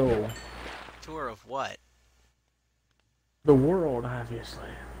go. Tour of what? The world, obviously.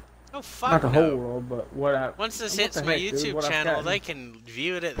 Oh, fuck Not the no. whole world, but what I... Once this what hits the my heck, dude, YouTube what I've channel, gotten. they can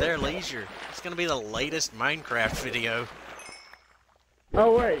view it at their leisure. It's gonna be the latest Minecraft video.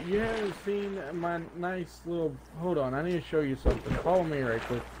 Oh wait, you haven't seen my nice little... Hold on, I need to show you something. Follow me right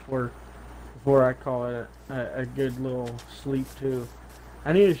quick before I call it a good little sleep too.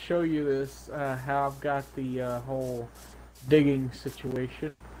 I need to show you this, how I've got the whole digging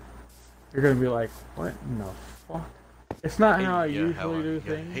situation. You're gonna be like, what in the fuck? It's not how I usually do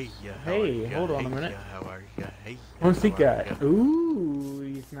things. Hey, hold on a minute. How are you? Hey, What's he how are got? ya? Ooh,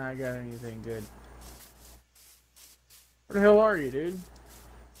 he's not got anything good. Where the hell are you, dude?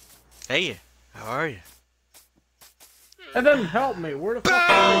 Hey, how are you? That doesn't help me. Where the fuck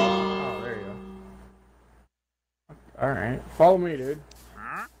are you? Oh, there you go. Alright, follow me, dude.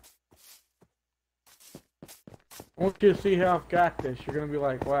 I want you to see how I've got this. You're gonna be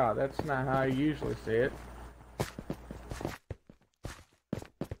like, wow, that's not how I usually see it.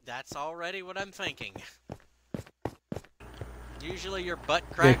 That's already what I'm thinking. Usually your butt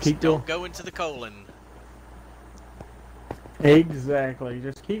cracks keep don't going. go into the colon. Exactly.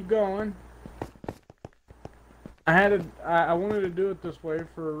 Just keep going. I wanted to do it this way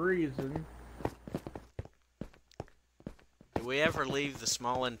for a reason. Do we ever leave the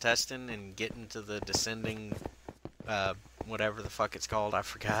small intestine and get into the descending, whatever the fuck it's called? I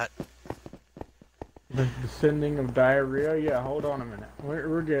forgot. The descending of diarrhea? Yeah, hold on a minute.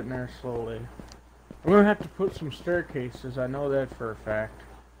 We're getting there slowly. I'm gonna have to put some staircases, I know that for a fact.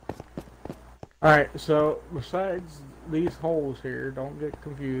 Alright, so besides these holes here, don't get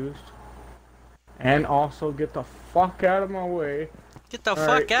confused. And also get the fuck out of my way. Get the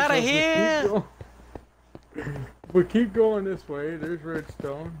fuck out of here! We keep going this way. There's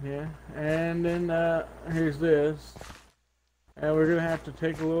redstone, yeah. And then here's this. And we're gonna have to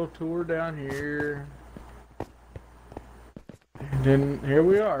take a little tour down here. And then here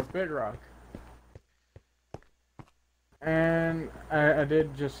we are, bedrock. And I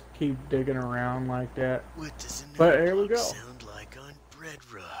did just keep digging around like that. What does an But here we block go. sound like on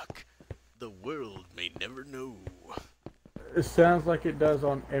bedrock? The world may never know. It sounds like it does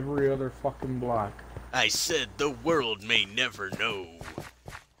on every other fucking block. I said the world may never know.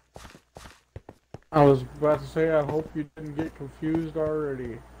 I was about to say, I hope you didn't get confused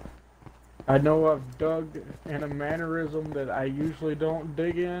already. I know I've dug in a mannerism that I usually don't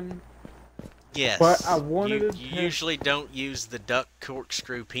dig in. Yes. But I wanted you to test- usually don't use the duck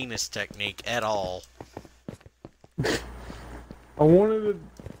corkscrew penis technique at all. I wanted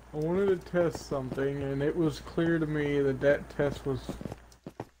to test something, and it was clear to me that that test was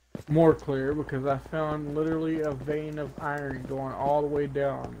more clear because I found literally a vein of iron going all the way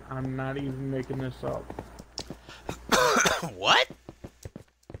down. I'm not even making this up. What?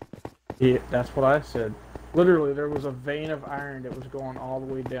 Yeah, that's what I said. Literally, there was a vein of iron that was going all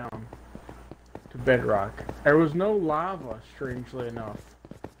the way down to bedrock. There was no lava, strangely enough.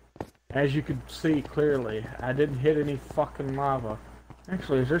 As you could see clearly, I didn't hit any fucking lava.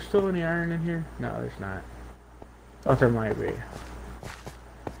 Actually, is there still any iron in here? No, there's not. Thought there might be.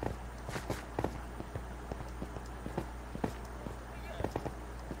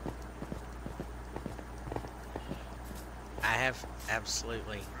 I have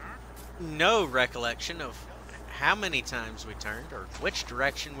absolutely no recollection of how many times we turned or which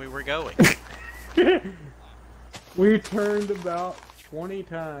direction we were going. We turned about 20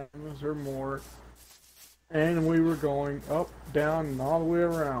 times or more, and we were going up, down, and all the way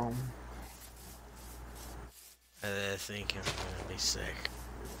around. I think I'm gonna be sick.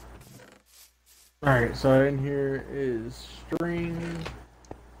 Alright, so in here is string.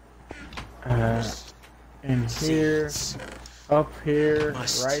 In here, Seeds. up here,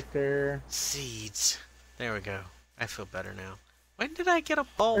 Must. right there. Seeds. There we go. I feel better now. When did I get a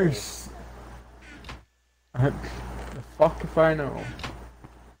bowl? There's... the fuck if I know.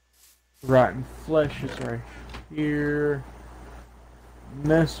 Rotten flesh is right here. And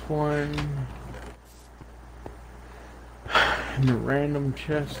this one. And the random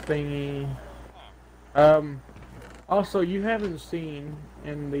chest thingy. Also, you haven't seen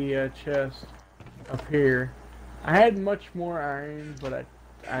in the chest up here. I had much more iron, but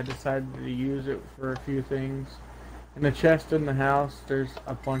I decided to use it for a few things. In the chest in the house, there's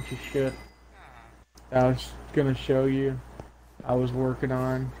a bunch of shit that I was gonna show you. I was working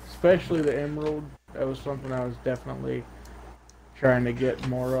on, especially the emerald. That was something I was definitely trying to get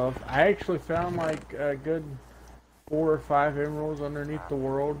more of. I actually found like a good 4 or 5 emeralds underneath the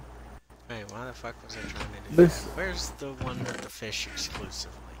world. Wait, why the fuck was I trying to do This- that? Where's the one with the fish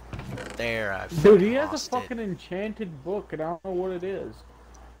exclusively? There, I Dude, he has a lost fucking it. enchanted book, and I don't know what it is.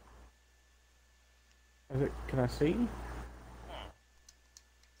 Is it? Can I see?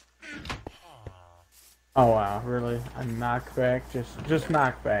 Oh wow, really? A knockback? Just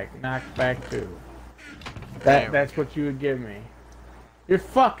knockback. Knockback 2. There we That's what you would give me. Your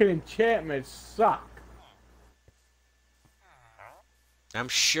fucking enchantments suck. I'm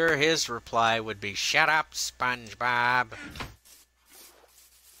sure his reply would be, "Shut up, SpongeBob."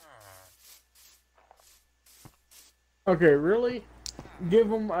 Okay, really?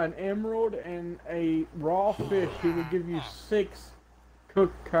 Give him an emerald and a raw fish, he would give you 6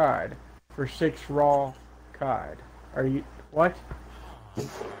 cooked cod for 6 raw cod. Are you... what?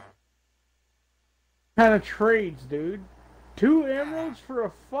 Kind of trades, dude? 2 emeralds for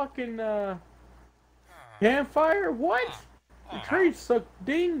a fucking, campfire? What? The trades suck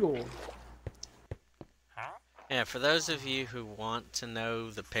dingle. Yeah, for those of you who want to know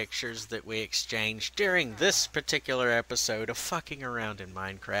the pictures that we exchanged during this particular episode of Fucking Around in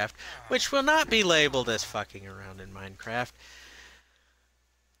Minecraft, which will not be labeled as Fucking Around in Minecraft,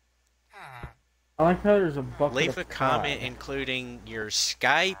 I like how there's a bucket leave a of comment cod. including your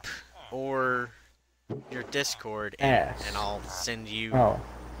Skype or your Discord, and I'll send you. Oh.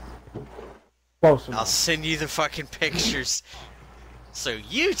 Close I'll enough. send you the fucking pictures, so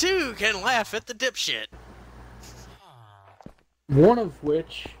you too can laugh at the dipshit. One of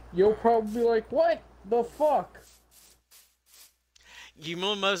which, you'll probably be like, what the fuck? You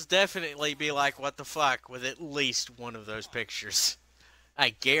will most definitely be like, "What the fuck," with at least one of those pictures. I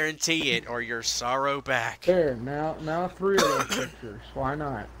guarantee it, or your sorrow back. There, now 3 of those pictures. Why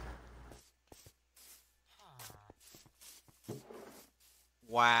not?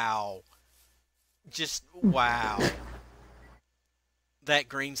 Wow. Just wow. That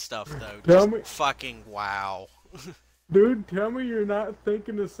green stuff, though. Tell Just me- fucking wow. Dude, tell me you're not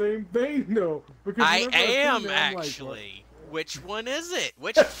thinking the same thing, though. Because I whenever seen am that, I'm like, actually. Which one is it?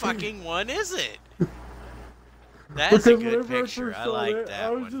 Which fucking one is it? That's a because good whenever picture. I first I saw like that, I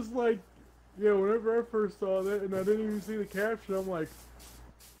that was one. just like, yeah, whenever I first saw that, and I didn't even see the caption, I'm like,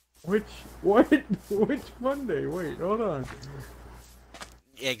 what? Which Monday? Wait, hold on.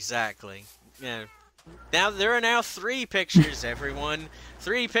 Exactly. Yeah. Now there are now 3 pictures, everyone.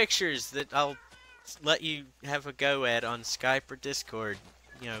 3 pictures that I'll let you have a go at on Skype or Discord.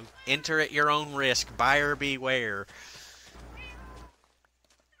 You know, enter at your own risk. Buyer beware.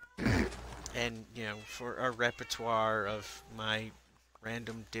 And, you know, for a repertoire of my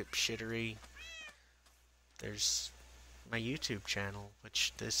random dipshittery, there's my YouTube channel,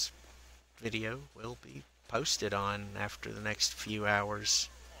 which this video will be posted on after the next few hours.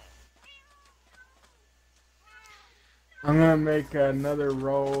 I'm gonna make another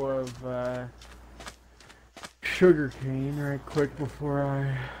row of sugar cane right quick before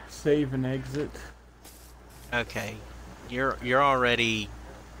I save and exit. Okay, you're already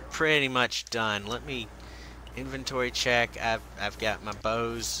pretty much done. Let me inventory check. I've got my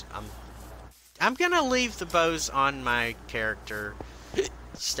bows. I'm gonna leave the bows on my character.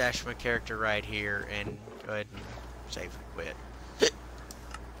 Stash my character right here and go ahead and save and quit.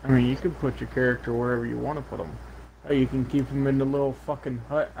 I mean, you can put your character wherever you want to put them. Or you can keep them in the little fucking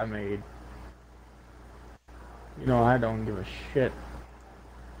hut I made. You know, I don't give a shit.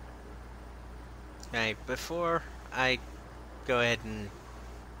 Okay, before I go ahead and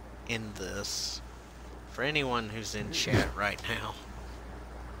end this, for anyone who's in chat right now,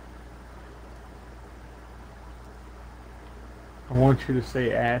 I want you to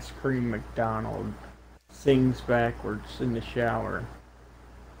say Ass Cream McDonald sings backwards in the shower.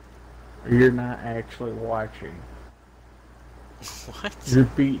 Or you're not actually watching. what? You're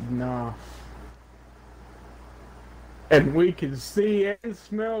beating off. And we can see and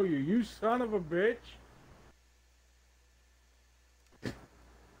smell you, you son of a bitch.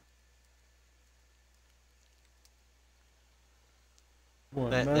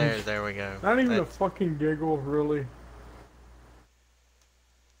 What, There we go. Not even a fucking giggle, really.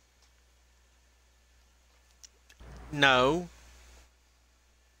 No.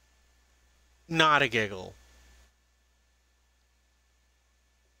 Not a giggle.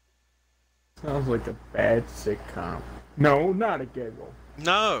 Sounds like a bad sitcom. No, not a giggle.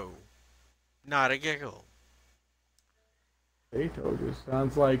 No. Not a giggle. They told you.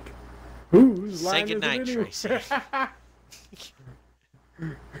 Sounds like whose Say line goodnight, is it anyway?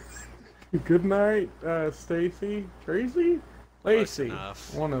 Tracy. Good night, Stacy, Tracy, Close Lacey.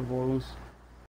 enough. One of those.